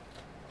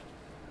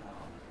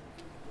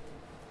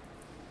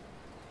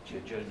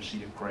 Judgment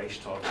seat of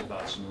Christ talks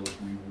about some of those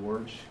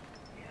rewards.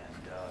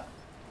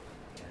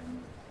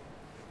 And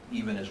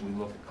even as we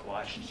look at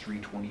Colossians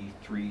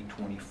 3:23,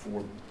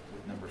 24,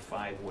 with number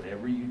 5,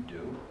 whatever you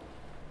do,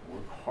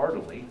 work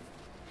heartily.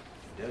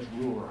 It does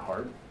rule our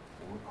heart.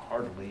 Work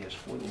heartily as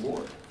for the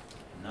Lord,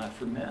 and not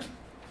for men,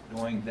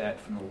 knowing that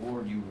from the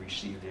Lord you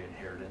receive the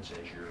inheritance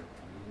as your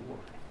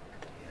reward.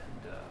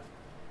 And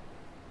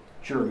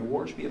should our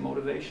rewards be a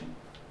motivation?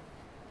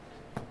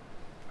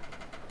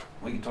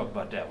 We can talk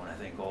about that one, I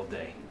think, all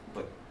day.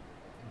 But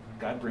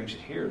God brings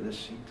it here.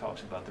 He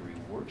talks about the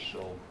rewards.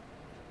 So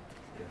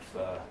if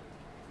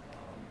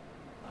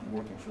I'm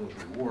working for those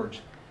rewards.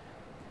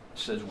 It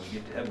says when we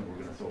get to heaven, we're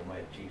going to throw them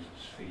at Jesus'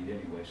 feet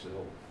anyway, so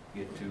they'll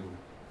get too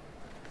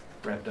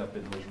wrapped up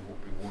in those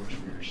rewards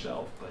for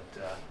yourself.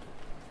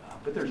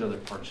 But there's other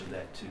parts of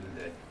that too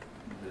that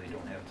you really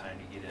don't have time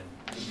to get in.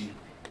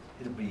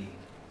 It'll be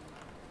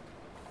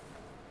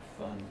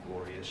fun,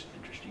 glorious,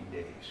 interesting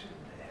days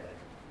ahead.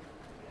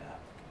 Yeah.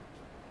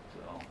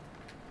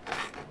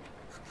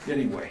 So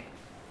anyway,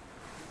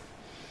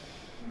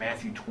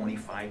 Matthew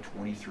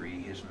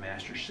 25:23, his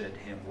master said to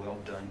him, "Well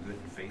done, good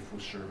and faithful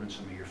servant."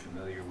 Some of you are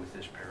familiar with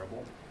this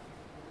parable.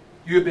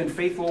 "You have been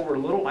faithful over a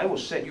little, I will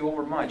set you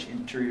over much.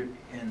 Enter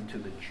into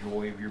the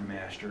joy of your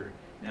master."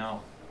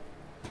 Now,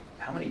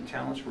 how many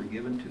talents were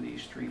given to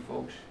these three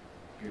folks?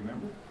 Do you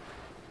remember?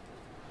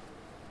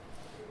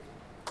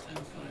 10,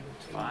 5, and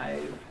 2.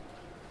 5,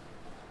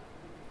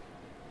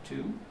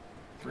 2,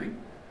 3? I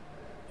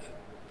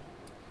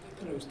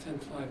thought it was 10,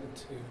 5, and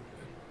 2, but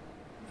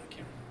I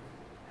can't remember.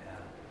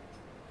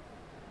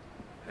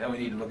 Yeah. Now we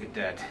need to look at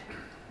that.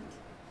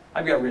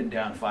 I've got written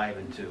down 5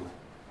 and 2.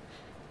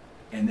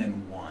 And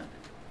then 1.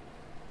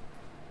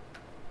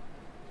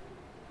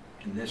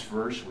 In this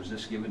verse, was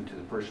this given to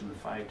the person with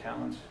 5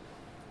 talents?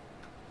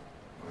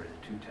 Or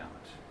the 2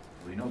 talents?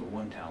 We know the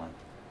 1 talent,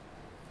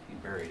 he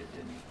buried it,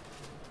 didn't he?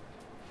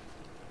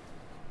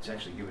 It's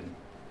actually given,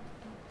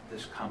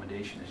 this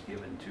commendation is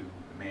given to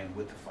the man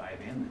with the 5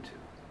 and the 2.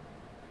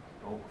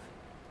 Both.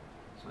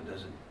 So it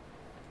doesn't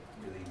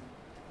really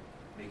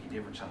make a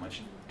difference how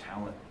much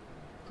talent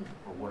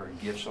or what our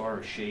gifts are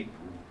or shape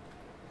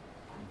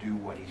or do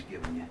what he's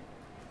given you.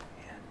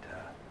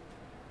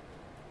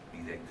 Be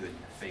that good,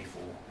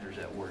 faithful, there's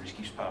that word, it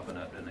keeps popping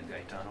up, doesn't it,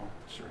 Gaetano?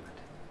 Servant.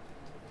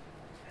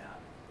 Yeah.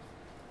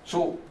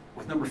 So,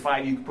 with number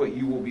 5, you can put,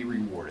 you will be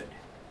rewarded.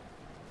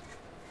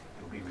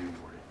 You'll be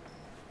rewarded.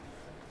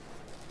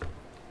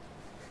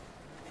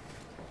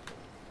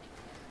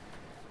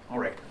 All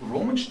right,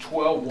 Romans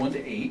 12,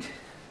 1-8.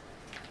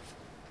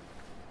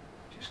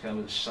 Just kind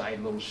of a side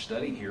little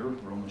study here,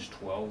 Romans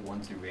 12,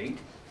 1-8.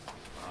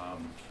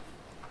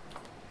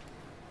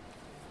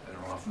 I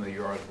don't know how familiar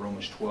you are with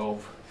Romans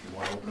 12. If you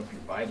want to open up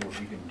your Bibles,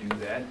 you can do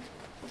that.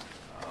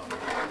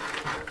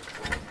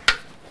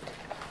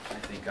 I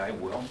think I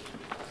will.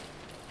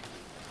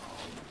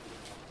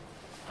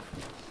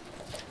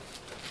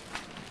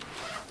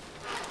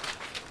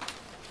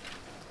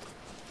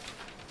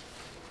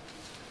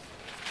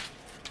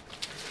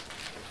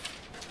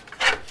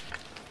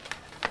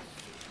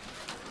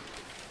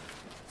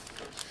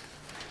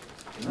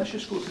 And let's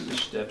just go through the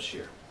steps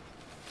here.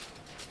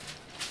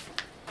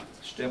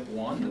 Step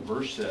 1, the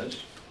verse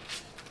says,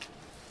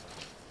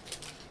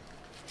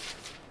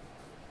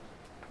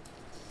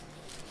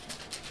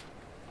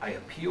 "I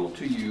appeal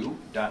to you, ...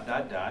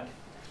 to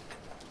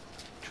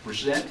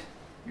present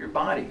your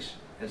bodies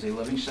as a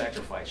living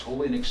sacrifice,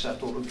 holy and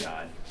acceptable to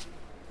God,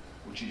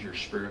 which is your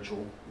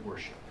spiritual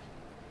worship."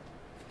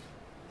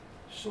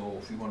 So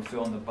if you want to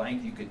fill in the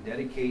blank, you could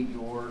dedicate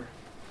your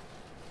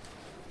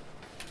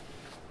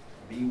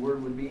B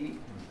word would be?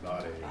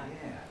 Body.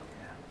 Yeah.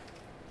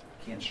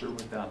 Can't serve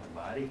without the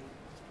body,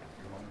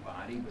 your own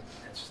body, but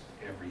that's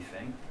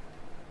everything.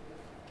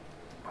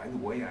 By the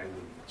way, I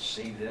would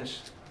say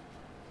this.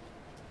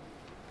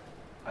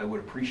 I would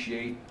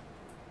appreciate,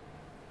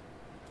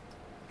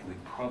 and we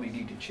probably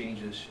need to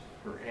change this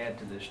or add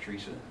to this,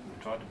 Teresa.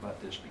 We've talked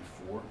about this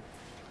before,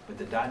 but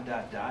the ...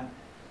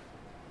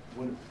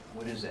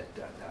 what is that ...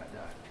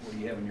 What do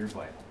you have in your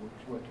Bible?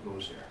 What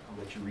goes there? I'll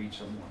let you read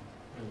someone.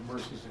 The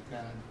mercies of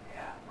God.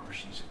 Yeah,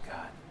 mercies of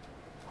God.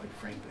 Quite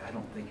frankly, I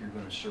don't think you're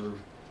going to serve,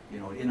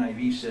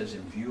 NIV says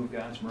in view of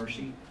God's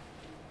mercy,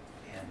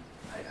 and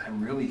I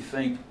really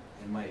think,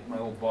 and my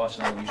old boss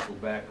and I used to go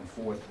back and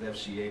forth, the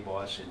FCA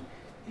boss, and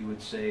he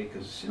would say,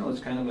 because, it's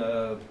kind of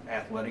a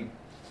athletic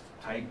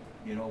type,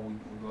 we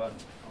go out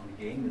on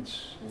the game,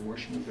 we're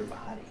worshiping with their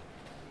body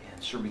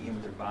and serving him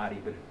with their body,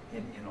 but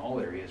in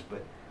all areas,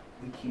 but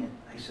we can't,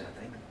 I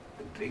think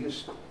the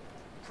biggest,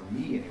 for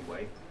me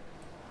anyway,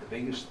 the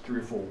biggest 3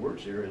 or 4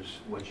 words there is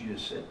what you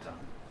just said, Tom.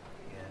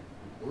 And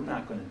we're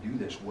not going to do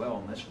this well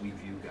unless we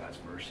view God's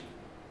mercy.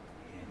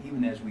 And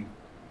even as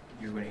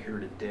you're going to hear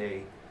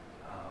today,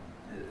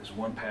 as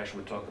one pastor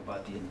would talk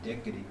about, the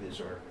indicative is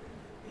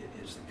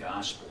the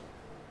gospel.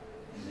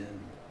 And then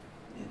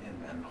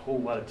and a whole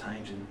lot of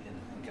times in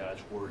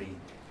God's word, he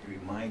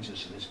reminds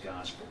us of his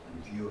gospel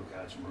in view of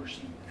God's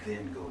mercy,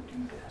 then go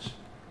do this.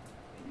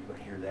 And you're going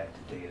to hear that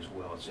today as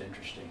well. It's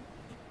interesting.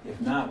 If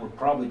not, we're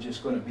probably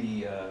just going to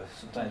be,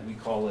 sometimes we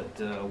call it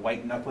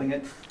white knuckling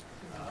it,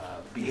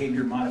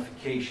 behavior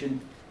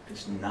modification.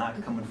 It's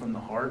not coming from the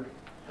heart.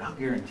 And I'll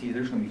guarantee you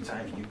there's going to be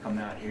times when you come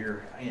out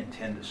here, I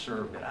intend to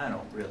serve, but I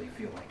don't really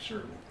feel like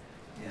serving.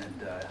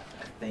 And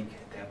I think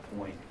at that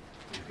point,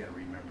 we've got to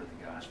remember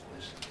the gospel.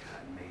 Listen,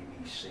 God made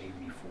me, saved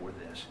me for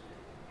this.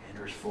 And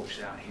there's folks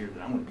out here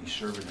that I'm going to be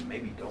serving that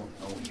maybe don't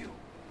know you.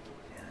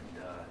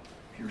 And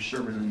if you're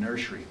serving in the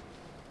nursery,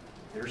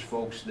 there's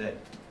folks that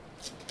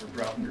are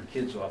dropping their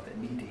kids off that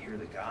need to hear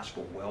the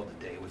gospel well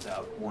today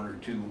without 1 or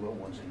 2 little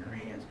ones in their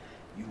hands.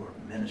 You are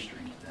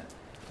ministering to them.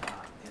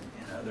 And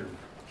and other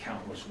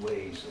countless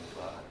ways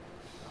of,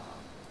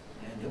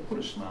 and he'll put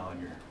a smile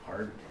on your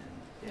heart.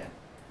 And yeah,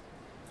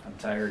 I'm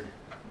tired,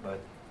 but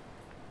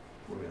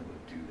we're going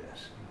to do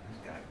this.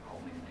 God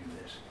called me to do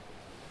this.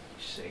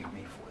 He saved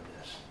me for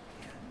this.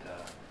 And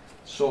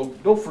so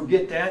don't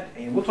forget that.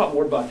 And we'll talk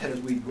more about that as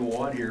we go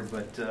on here.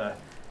 But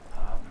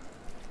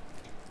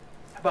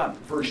about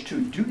verse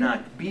 2, do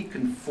not be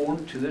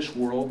conformed to this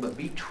world, but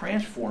be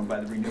transformed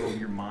by the renewal of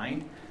your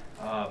mind.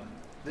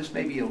 This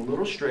may be a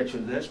little stretch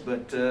of this,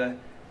 but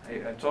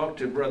I talked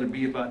to Brother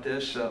B about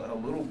this a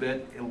little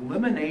bit.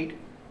 Eliminate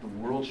the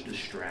world's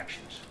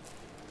distractions.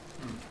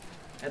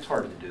 That's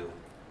hard to do.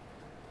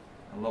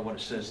 I love what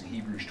it says in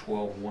Hebrews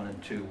 12, 1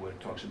 and 2, where it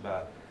talks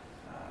about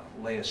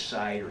lay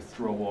aside or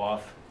throw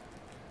off.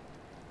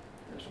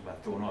 It's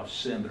about throwing off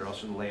sin, but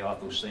also lay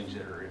off those things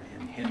that are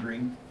in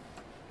hindering.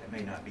 That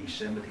may not be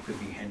sin, but they could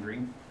be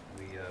hindering.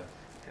 We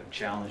have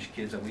challenged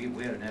kids.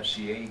 We had an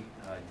FCA,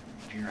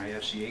 junior high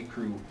FCA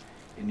crew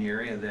in the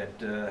area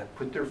that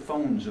put their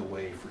phones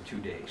away for 2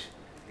 days.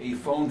 A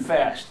phone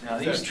fast. Now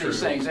these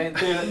things, they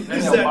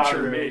don't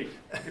bother me.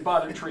 They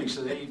bother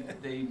Teresa.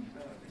 They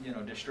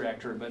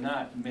distract her, but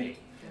not me.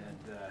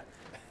 And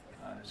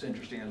it's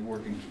interesting. I was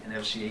working in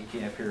FCA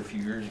camp here a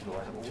few years ago.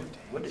 I thought, well,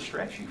 what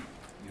distracts you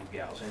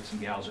gals? I had some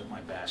gals at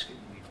my basket.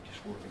 We were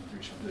just working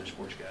through some good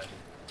sports guys.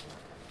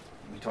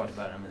 And we talked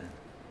about them, and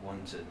one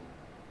said,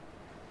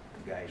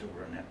 the guys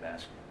over in that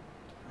basket.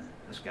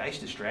 Does guys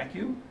distract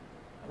you?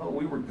 I thought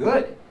we were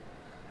good.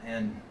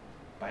 And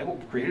Bible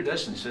created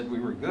us and said we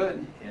were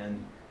good.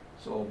 And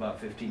so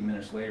about 15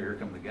 minutes later, here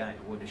come the guys.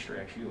 What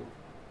distracts you?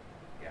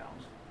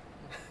 Gals.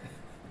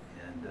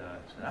 And I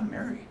said, I'm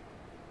married.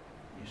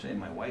 You say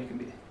my wife can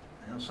be,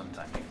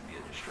 sometimes you can be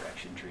a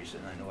distraction, Teresa,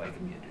 and I know I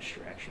can be a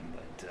distraction,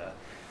 but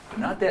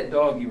not that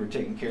dog you were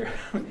taking care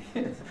of.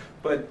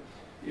 but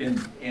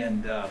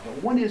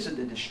what is it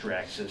that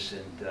distracts us?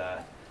 And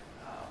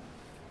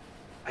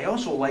I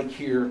also like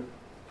here,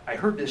 I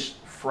heard this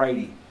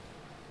Friday,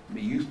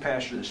 the youth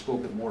pastor that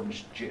spoke at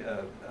Morton's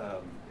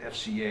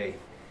FCA,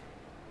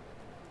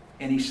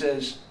 and he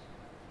says,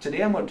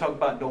 today I'm going to talk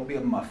about don't be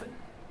a muffin.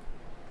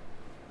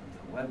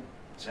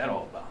 What's that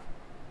all about?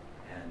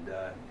 And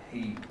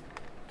he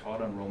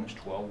taught on Romans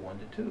 12, 1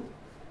 to 2.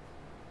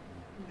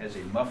 As a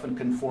muffin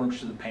conforms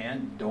to the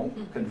pan,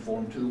 don't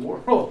conform to the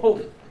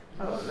world.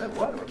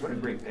 What a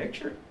great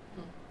picture.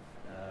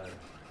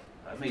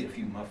 I've made a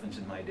few muffins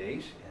in my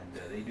days,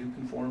 and they do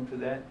conform to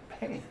that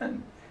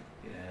pan.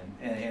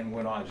 And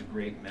went on as a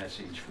great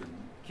message for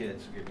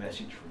kids, a good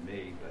message for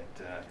me.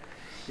 But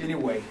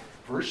anyway,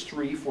 verse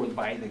 3, for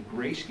by the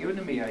grace given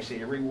to me, I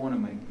say every one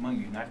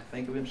among you not to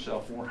think of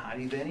himself more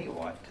highly than he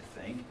ought to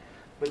think,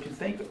 but to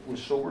think with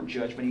sober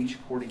judgment, each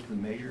according to the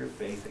measure of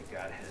faith that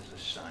God has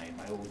assigned.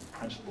 My old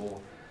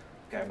principal,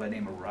 a guy by the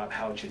name of Rob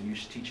Houchin,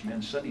 used to teach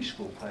men's Sunday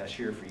school class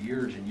here for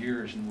years and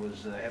years, and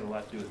had a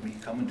lot to do with me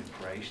coming to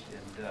Christ.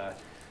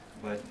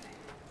 But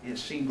it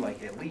seemed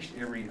like at least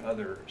every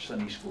other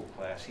Sunday school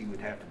class he would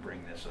have to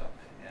bring this up.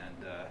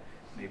 And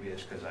maybe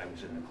it's because I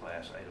was in the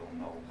class, I don't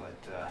know. But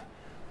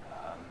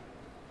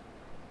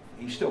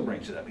he still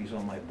brings it up. He's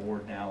on my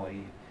board now.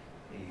 He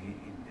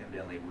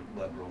evidently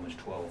loved Romans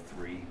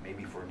 12:3,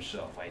 maybe for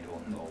himself, I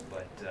don't know.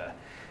 But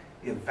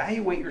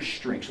evaluate your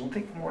strengths. Don't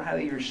think more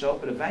highly of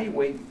yourself, but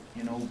evaluate,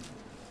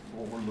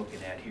 what we're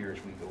looking at here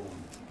as we go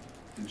and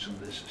do some of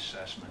this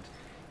assessment.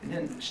 And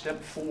then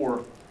step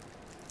 4,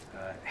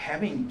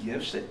 having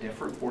gifts that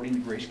differ according to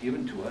grace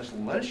given to us,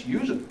 let us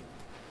use them.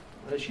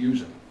 Let us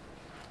use them.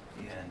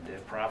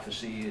 And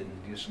prophecy and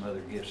do some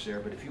other gifts there.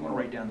 But if you want to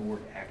write down the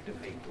word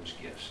activate those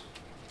gifts,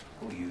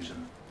 go use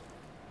them.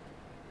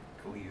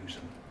 Go use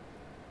them.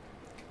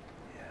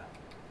 Yeah.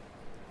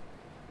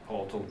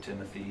 Paul told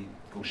Timothy,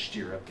 go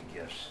stir up the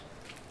gifts.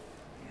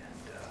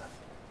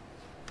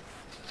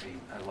 And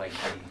I like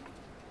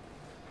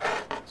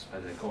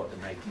as I call it, the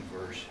Nike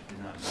verse. Do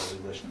not merely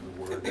listen to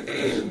the word, but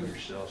listen to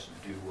yourselves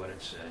and do what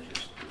it says.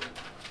 Just do it.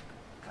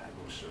 God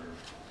go serve.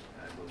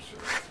 God go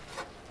serve.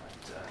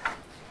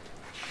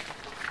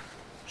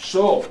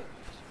 So,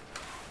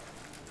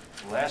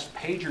 last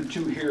page or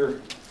two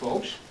here,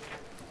 folks.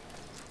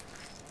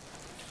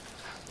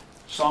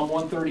 Psalm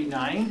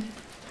 139.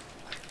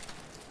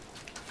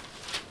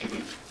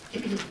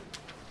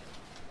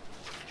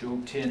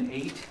 Job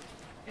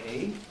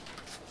 10:8a.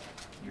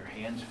 Your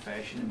hands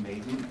fashioned and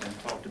made me. We've been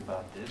talked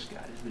about this.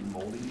 God has been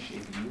molding and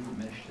shaping you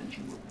from since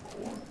you were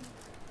born.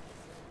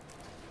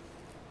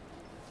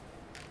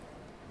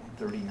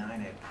 139.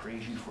 I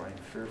praise you, for I am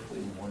fearfully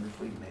and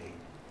wonderfully made.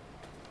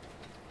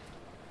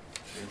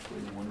 Fearfully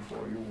and wonderful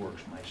are your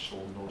works. My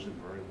soul knows it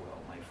very well.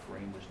 My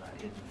frame was not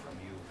hidden from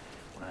you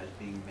when I was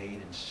being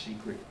made in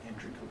secret,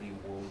 intricately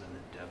woven in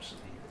the depths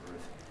of the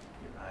earth.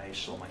 Your eyes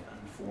saw my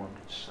unformed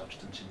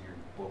substance. In your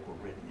book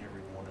were written,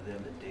 every one of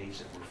them, the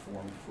days that were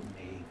formed for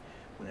me,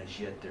 when as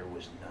yet there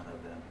was none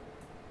of them.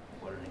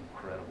 What an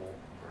incredible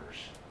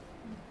verse.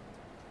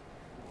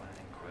 What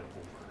an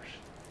incredible verse.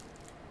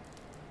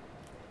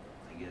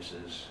 I guess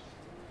as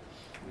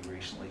we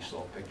recently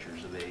saw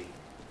pictures of a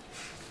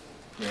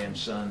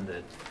grandson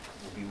that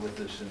will be with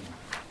us in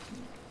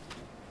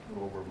a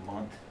little over a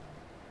month.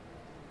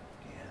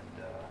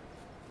 And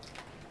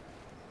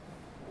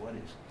what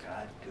is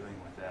God doing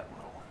with that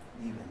little one,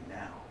 even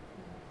now?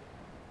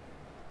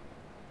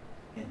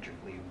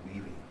 Intricately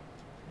weaving.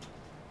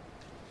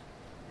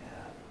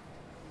 Yeah.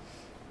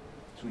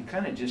 So we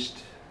kind of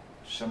just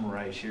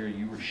summarize here,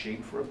 you were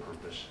shaped for a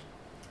purpose.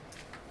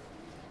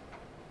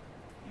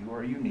 You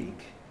are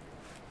unique.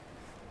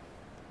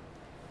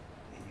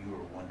 And you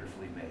are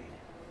wonderfully made.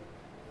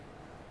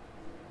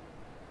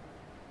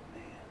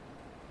 Man.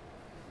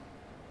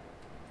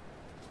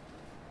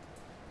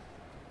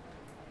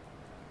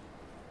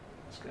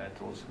 This guy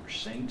told us that we're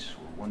saints,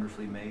 we're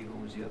wonderfully made.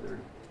 What was the other?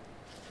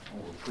 Oh,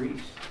 we're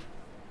priests.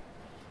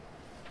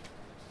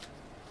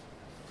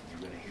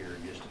 You're going to hear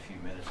in just a few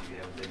minutes, if you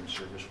haven't been in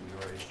service,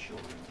 we are his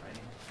children,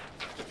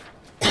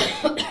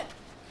 right?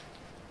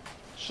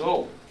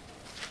 So,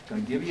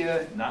 going to give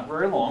you not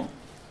very long.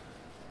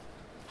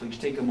 Please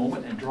take a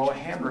moment and draw a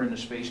hammer in the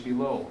space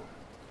below.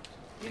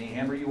 Any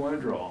hammer you want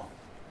to draw.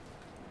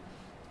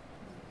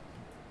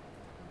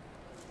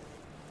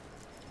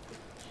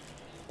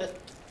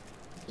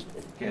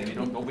 Okay, you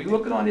don't be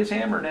looking on his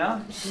hammer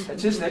now.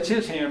 That's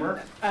his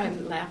hammer.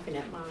 I'm laughing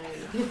at mine.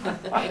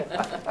 I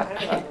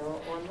don't know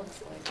what one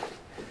looks like.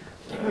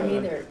 Or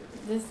either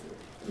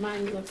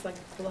mine looks like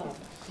a glove.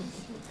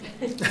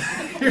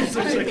 Here's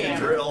such a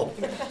drill.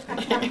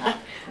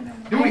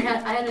 Do I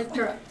had a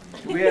drill.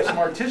 we have some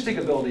artistic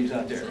abilities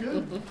out there?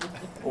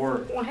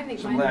 Or Well, I think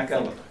some mine lack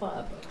looks of like a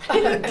club.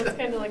 That's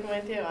kind of like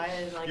mine too. I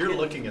had like You're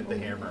looking at the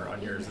hammer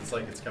on yours. It's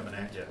like it's coming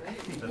at you.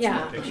 That's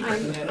Yeah, my picture.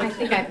 I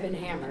think I've been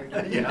hammered.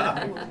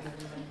 Yeah.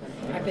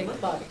 I've been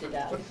clubbed to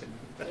death.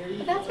 But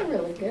that's a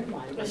really good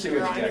one. Let's see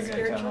what you got, guys.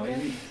 I don't know.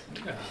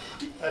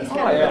 That's Oh,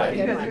 got a yeah, really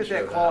you good got one.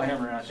 that claw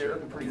hammer out there,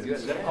 looking pretty good.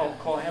 Is that a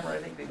claw hammer? I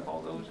think they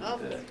call those. Oh.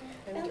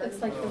 That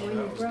looks like the one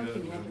you broke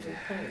and you have to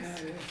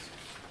replace.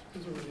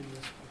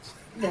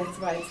 That's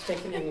why it's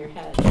sticking in your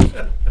head.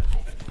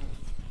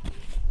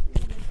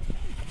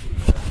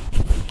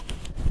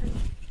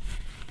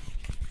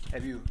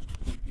 Have you've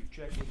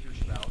checked with your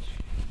spouse,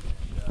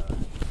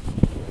 and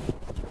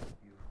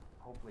you've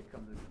hopefully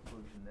come to the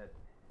conclusion that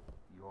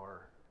you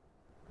are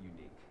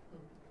unique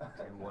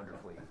and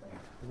wonderfully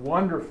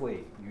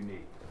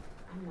unique.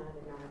 I'm not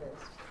an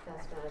artist.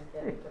 That's not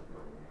a gift of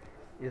mine.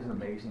 Isn't it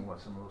amazing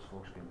what some of those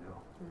folks can do?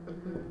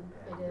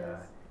 Mm-hmm. It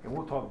is. And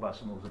we'll talk about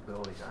some of those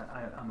abilities.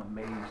 I'm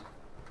amazed.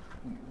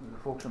 The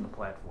folks on the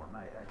platform,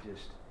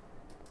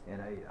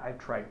 I've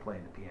tried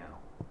playing the piano.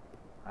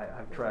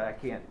 I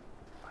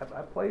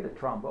played the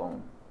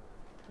trombone.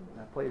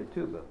 I played the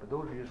tuba, but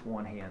those are just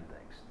one hand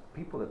things.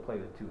 People that play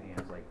with two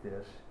hands like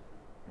this,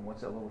 and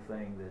what's that little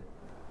thing that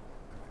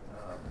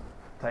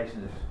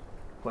Tyson is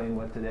playing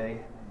with today?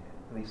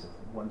 At least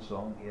one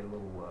song, he had a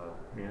little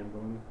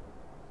Mandolin.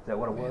 Is that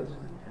what it was?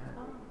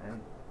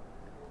 And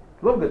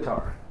a little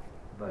guitar,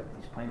 but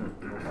he's playing.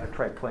 I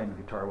tried playing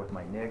the guitar with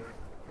my Nick.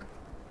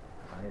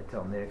 I had to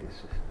tell Nick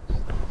it's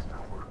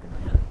not working,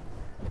 man.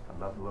 I'd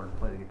love to learn to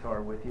play the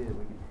guitar with you.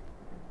 We can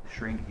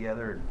string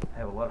together and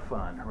have a lot of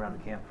fun around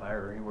the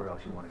campfire or anywhere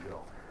else you want to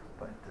go.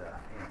 But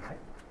man,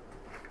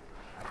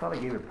 I thought I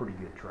gave it a pretty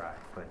good try.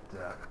 But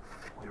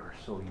we were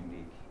so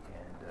unique,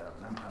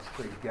 and I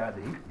praise God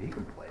that he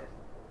can play it.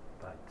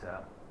 But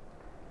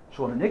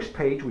so on the next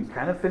page, we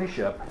kind of finish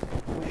up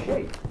with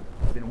shape.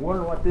 I've been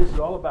wondering what this is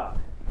all about.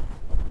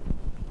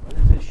 What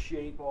is this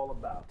shape all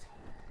about?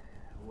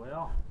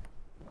 Well,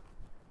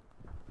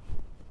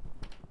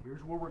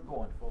 here's where we're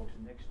going, folks,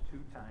 the next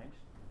two times.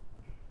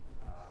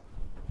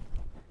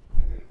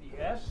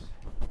 The S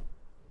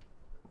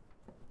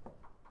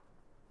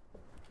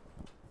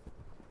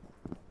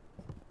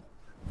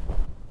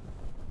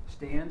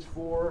stands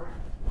for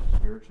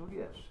spiritual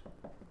gifts.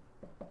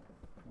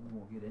 We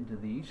won't get into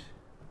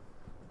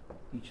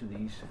each of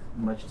these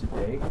much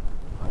today,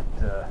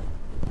 but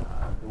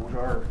those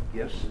are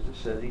gifts, as it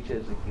says, each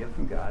has a gift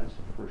from God. It's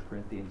 1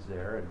 Corinthians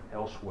there and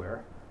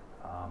elsewhere.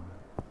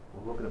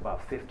 We'll look at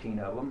about 15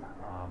 of them.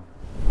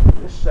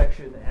 This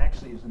section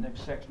actually is the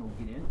next section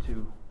we'll get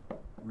into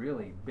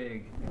really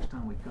big next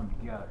time we come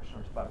together. So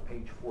it's about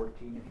page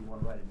 14 if you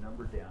want to write a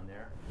number down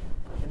there.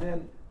 And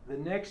then the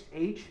next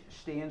H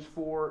stands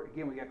for,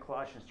 again, we got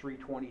Colossians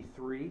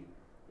 3:23.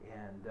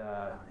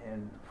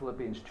 And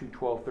Philippians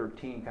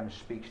 2:12-13 kind of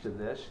speaks to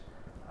this.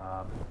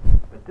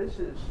 But this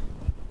is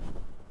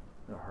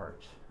the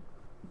hearts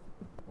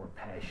or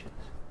passions.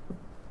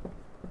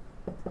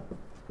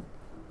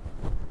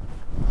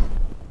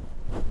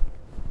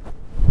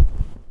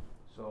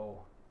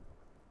 So,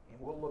 and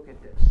we'll look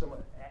at this.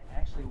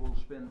 Actually, we'll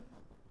spend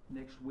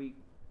next week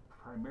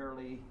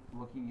primarily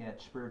looking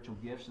at spiritual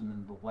gifts, and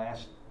then the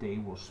last day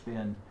we'll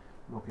spend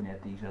looking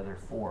at these other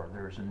four.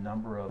 There's a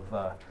number of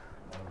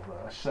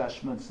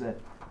assessments that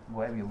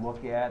we'll have you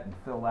look at and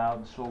fill out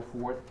and so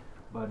forth.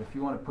 But if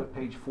you want to put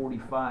page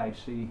 45,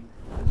 see,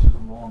 this is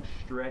a long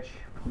stretch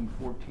between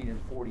 14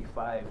 and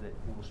 45 that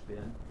we'll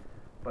spend.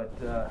 But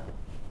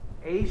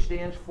A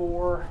stands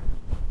for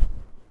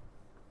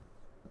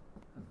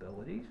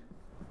abilities.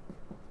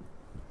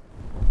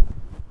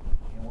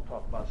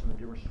 talk about some of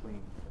the difference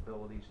between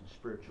abilities and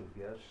spiritual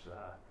gifts.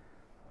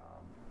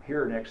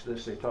 Here in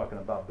Exodus, they're talking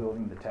about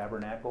building the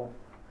tabernacle.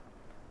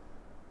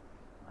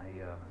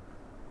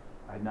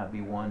 I'd not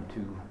be one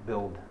to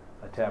build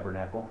a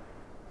tabernacle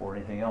or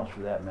anything else for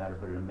that matter,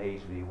 but it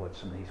amazed me what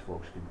some of these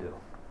folks could do.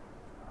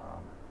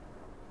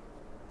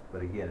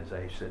 But again, as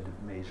I said, it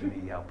amazes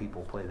me how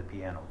people play the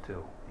piano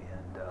too,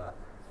 and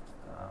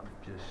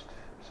just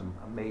some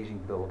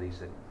amazing abilities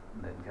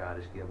that God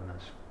has given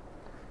us.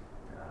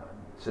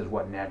 It says,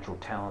 what natural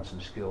talents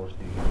and skills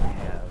do you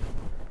have?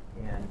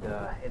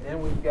 And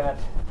then we've got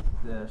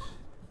this,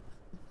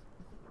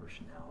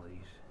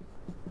 personalities,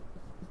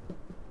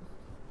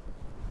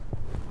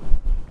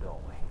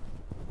 don't we?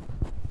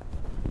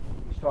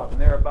 He's talking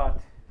there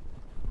about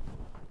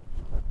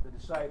the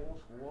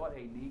disciples. What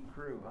a neat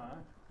crew, huh?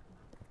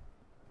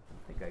 I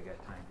think I got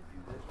time to do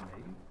this,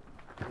 maybe.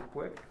 Real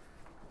quick.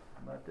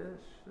 How about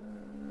this?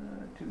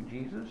 To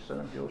Jesus, son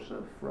of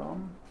Joseph,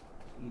 from,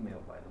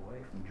 email by the way,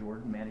 from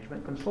Jordan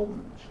Management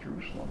Consultants,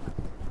 Jerusalem.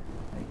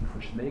 Thank you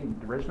for submitting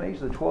the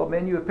resumes of the 12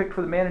 men you have picked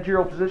for the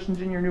managerial positions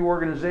in your new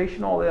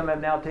organization. All of them have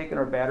now taken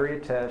our battery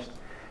of tests.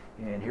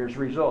 And here's the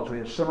results. We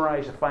have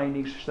summarized the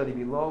findings to study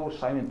below.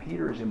 Simon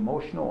Peter is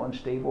emotional,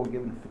 unstable,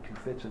 given to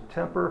fits of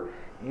temper.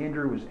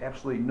 Andrew has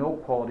absolutely no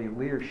quality of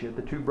leadership.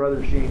 The two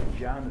brothers, James and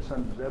John, the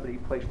sons of Zebedee,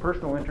 place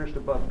personal interest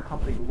above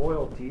company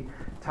loyalty.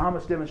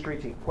 Thomas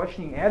demonstrates a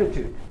questioning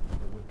attitude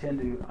that would tend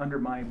to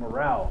undermine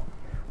morale.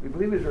 We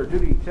believe it is our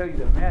duty to tell you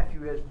that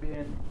Matthew has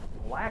been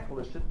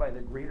blacklisted by the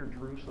Greater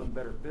Jerusalem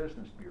Better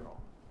Business Bureau.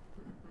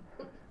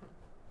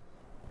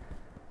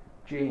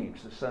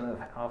 James, the son of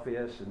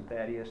Alphaeus and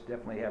Thaddeus,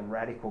 definitely have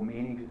radical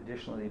meanings.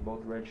 Additionally, they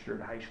both registered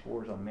high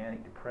scores on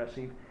manic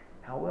depressive.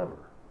 However,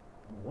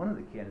 one of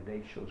the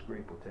candidates shows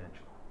great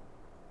potential.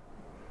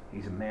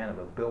 He's a man of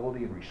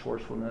ability and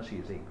resourcefulness. He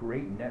is a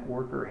great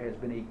networker, has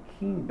a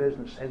keen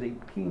business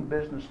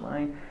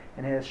mind,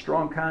 and has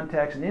strong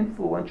contacts in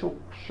influential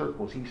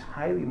circles. He's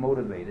highly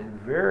motivated,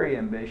 very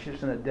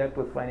ambitious, and adept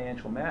with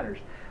financial matters.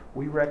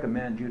 We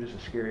recommend Judas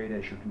Iscariot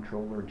as your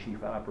controller and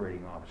chief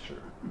operating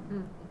officer.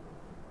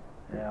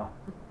 Yeah,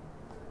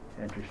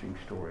 interesting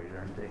stories,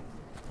 aren't they?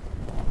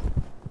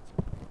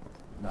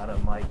 Not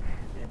unlike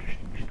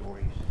interesting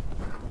stories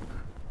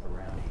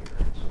around here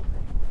in so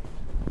many ways.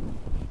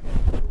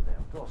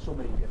 Well, so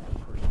many different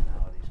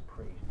personalities,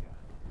 praise God.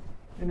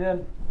 And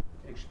then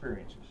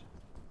experiences.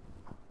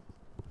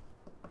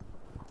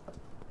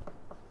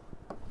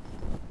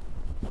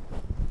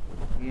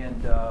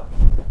 And how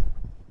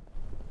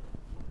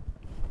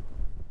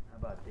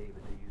about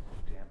David? They use the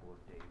example of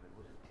David.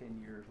 Was it 10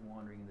 years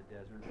wandering in the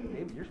desert?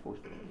 David, you're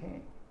supposed to be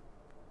king.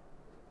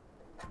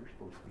 You're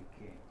supposed to be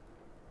king.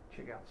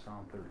 Check out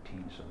Psalm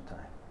 13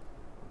 sometime.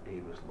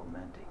 David was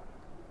lamenting.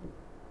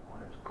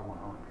 What is going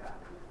on, God?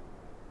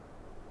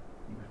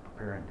 He was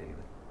preparing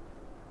David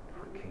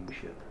for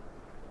kingship.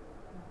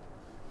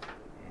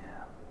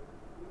 Yeah.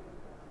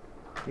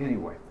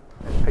 Anyway,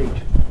 that's page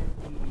 50.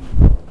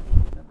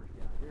 Numbers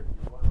down here. If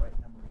you want to write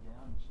numbers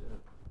down instead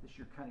of this,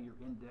 your kind of your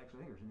index. I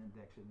think there's an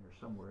index in there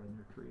somewhere in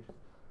there, Teresa.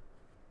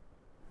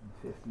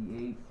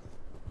 58.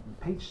 And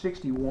page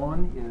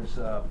 61 is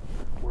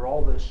where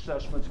all the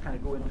assessments kind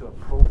of go into a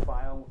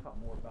profile. We'll talk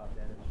more about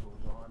that as it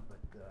goes on, but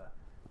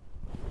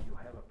you'll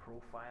have a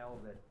profile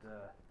that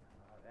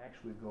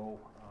actually go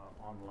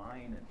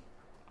online, and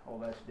all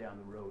that's down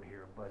the road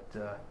here. But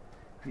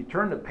if you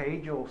turn the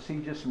page, you'll see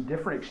just some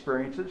different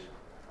experiences.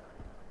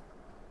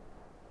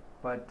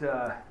 But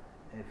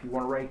if you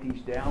want to write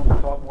these down, we'll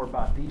talk more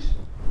about these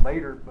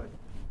later. But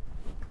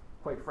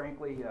quite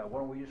frankly, why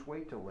don't we just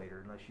wait till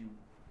later? Unless you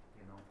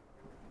know,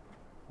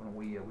 when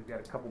we've got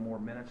a couple more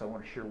minutes, I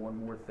want to share one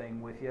more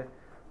thing with you.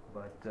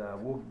 But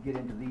we'll get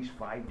into these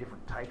 5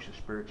 different types of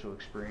spiritual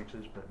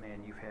experiences. But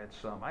man, you've had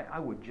some. I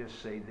would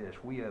just say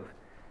this: we have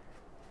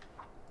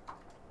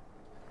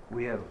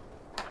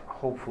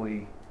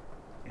hopefully,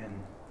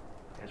 and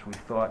as we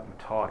thought and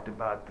talked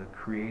about the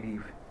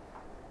creative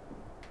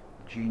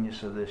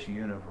genius of this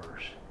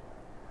universe,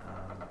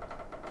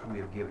 we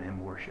have given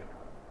him worship.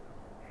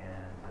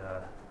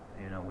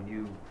 And when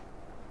you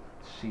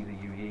see the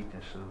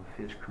uniqueness of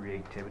his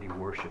creativity,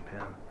 worship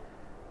him,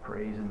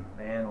 praise him,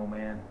 man, oh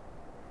man.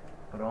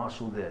 But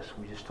also this,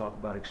 we just talk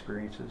about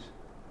experiences.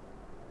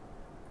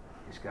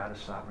 Is God a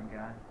sovereign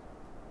God?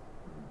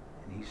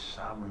 And he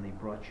sovereignly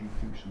brought you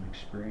through some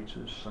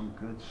experiences, some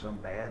good, some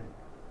bad.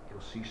 You'll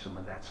see some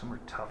of that. Some are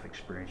tough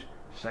experiences.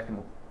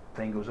 Second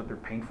thing goes up there,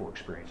 painful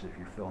experiences, if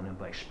you're filling in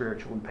by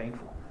spiritual and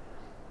painful,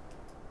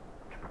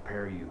 to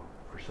prepare you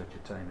for such a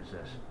time as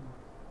this,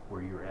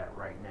 where you're at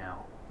right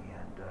now.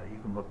 And you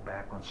can look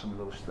back on some of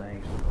those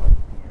things and go,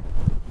 man,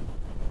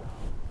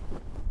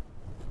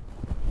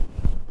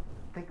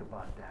 think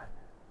about that.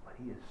 But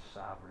he is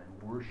sovereign,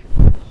 and worship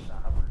is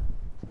sovereign.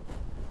 He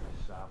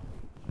is sovereign.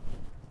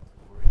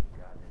 Worship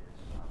God that is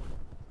sovereign.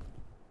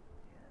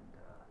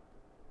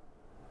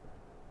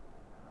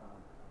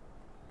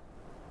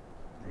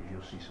 And as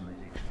you'll see some of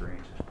these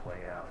experiences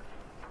play out.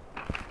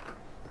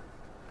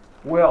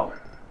 Well,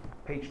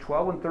 page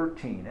 12 and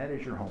 13, that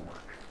is your homework.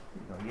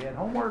 You had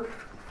homework?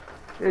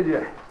 Did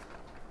you?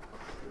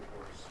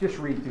 Just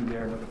read through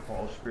there and look at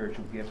Paul's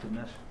spiritual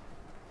giftedness.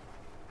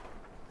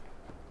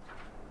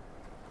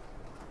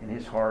 In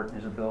his heart, and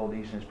his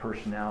abilities, and his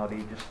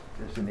personality, just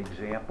as an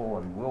example,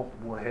 and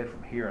we'll head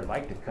from here. I'd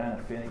like to kind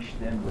of finish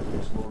then with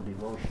this little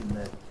devotion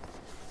that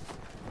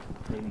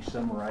maybe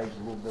summarizes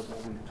a little bit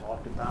what we've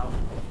talked about.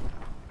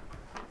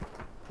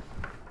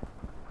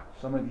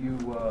 Some of you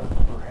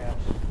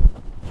perhaps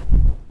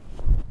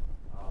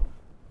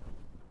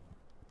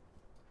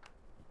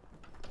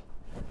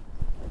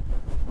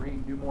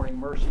read New Morning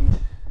Mercies,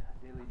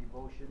 daily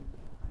devotion.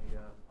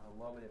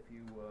 I love it if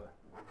you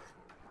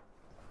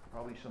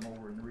probably some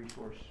over in the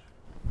resource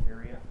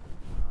area.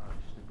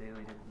 Just a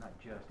daily, not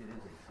just, it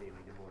is a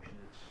daily devotion.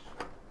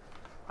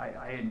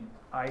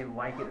 I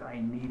like it, I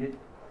need it.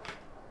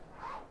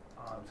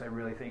 So I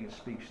really think it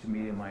speaks to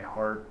me in my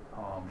heart.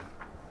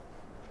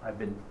 I've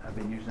been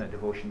using that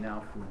devotion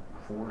now for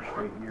 4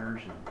 straight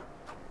years.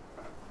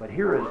 But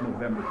here is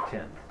November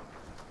 10th.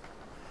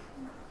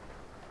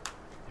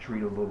 Let's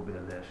read a little bit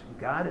of this.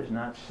 God is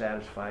not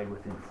satisfied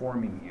with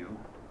informing you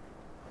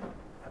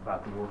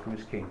about the work of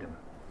His kingdom.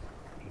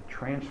 He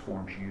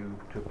transforms you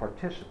to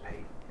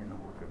participate in the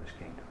work of His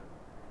kingdom.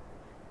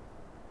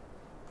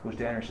 Goes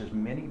down and says,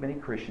 many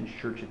Christians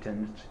church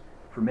attendance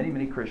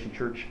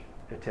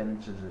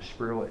is a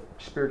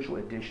spiritual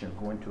addition of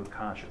going to a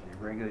concert. They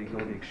regularly go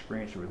to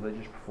experience the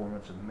religious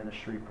performance of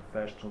ministry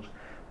professionals.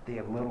 They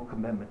have little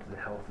commitment to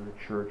the health of the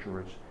church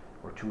or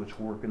to its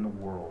work in the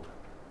world.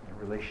 The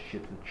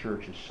relationship to the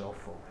church is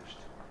self-focused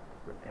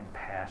and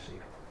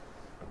passive.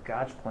 But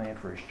God's plan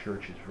for His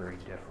church is very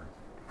different.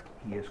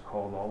 He has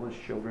called all His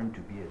children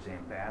to be His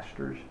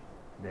ambassadors,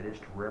 that is,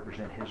 to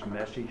represent His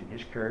message and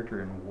His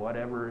character in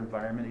whatever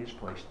environment He has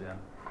placed them.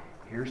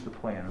 Here's the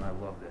plan, and I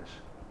love this.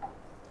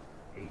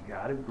 A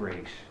God of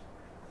grace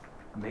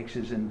makes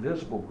His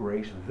invisible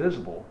grace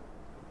visible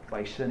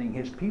by sending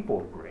His people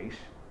of grace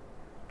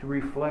to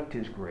reflect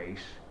His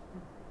grace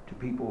to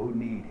people who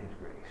need His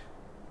grace.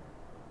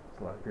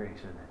 It's a lot of grace,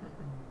 isn't it?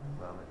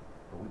 Love it.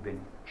 But we've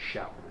been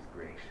showered with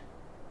grace.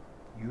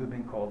 You have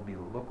been called to be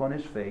the look on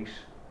His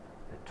face,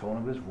 the tone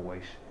of His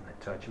voice, and the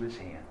touch of His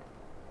hand.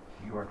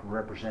 You are to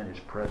represent His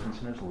presence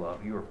and His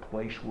love. You are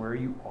placed where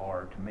you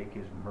are to make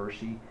His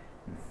mercy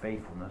and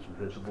faithfulness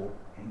visible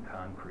and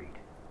concrete.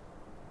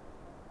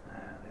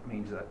 That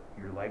means that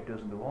your life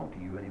doesn't belong to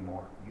you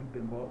anymore. You've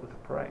been bought with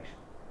a price.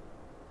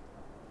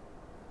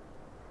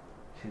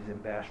 His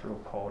ambassadorial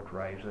call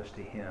drives us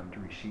to Him to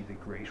receive the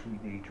grace we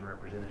need to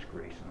represent His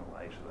grace in the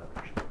lives of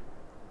others.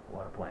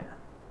 What a plan.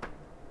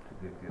 It's a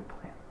good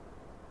plan.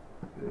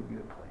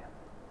 Good plan.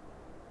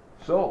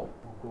 So,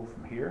 we'll go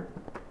from here.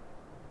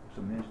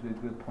 Some of these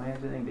good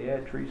plans. Anything to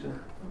add, Teresa?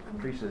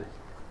 Mm-hmm. Teresa,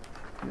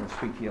 I'm going to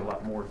speak to you a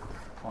lot more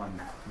on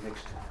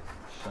next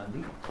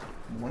Sunday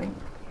morning.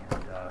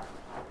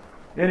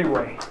 And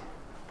anyway,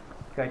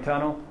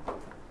 Gaetano,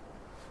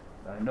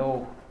 I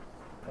know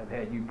I've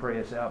had you pray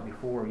us out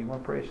before. You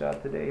want to pray us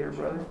out today here,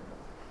 brother?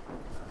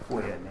 Go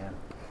ahead, man.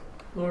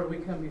 Lord, we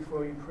come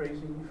before you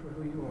praising you for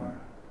who you are,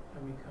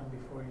 and we come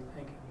before you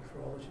thanking you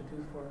for all that you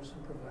do for us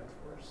and provide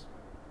for us.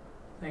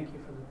 Thank you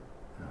for the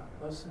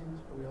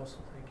blessings, but we also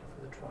thank you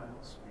for the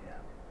trials. Yeah.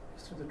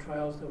 It's through the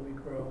trials that we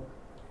grow.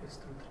 It's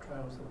through the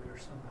trials that we are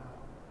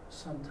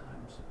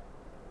sometimes,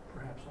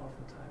 perhaps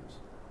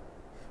oftentimes,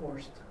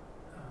 forced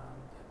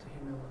into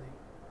humility.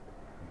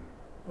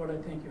 Lord, I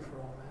thank you for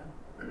all that.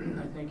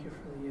 I thank you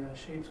for the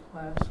Shapes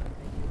class. I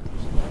thank you for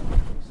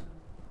Lisa.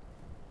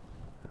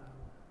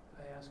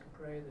 I ask and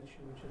pray that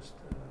you would just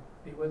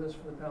be with us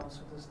for the balance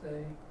of this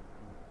day.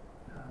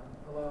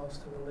 Allow us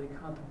to really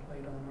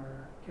contemplate on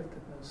our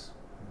giftedness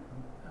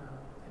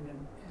and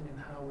in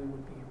how we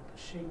would be able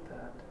to shape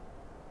that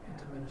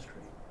into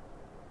ministry.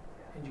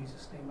 In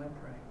Jesus' name I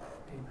pray.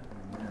 Amen.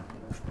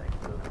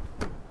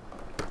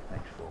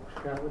 Thanks, folks.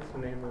 Scott, what's the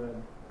name of the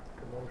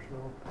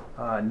devotional?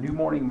 New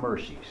Morning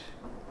Mercies.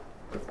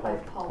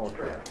 Paul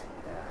Tripp.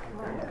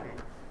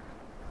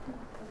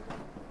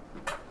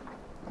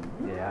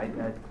 Yeah,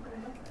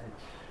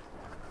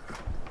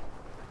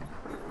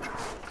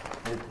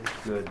 it's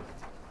good.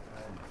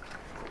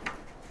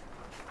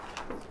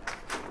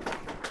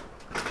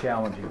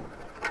 Challenging.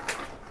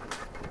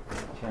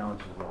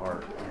 Challenges the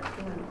heart.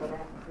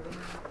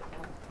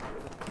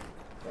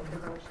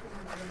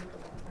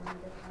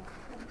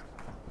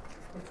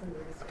 It's in the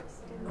resource.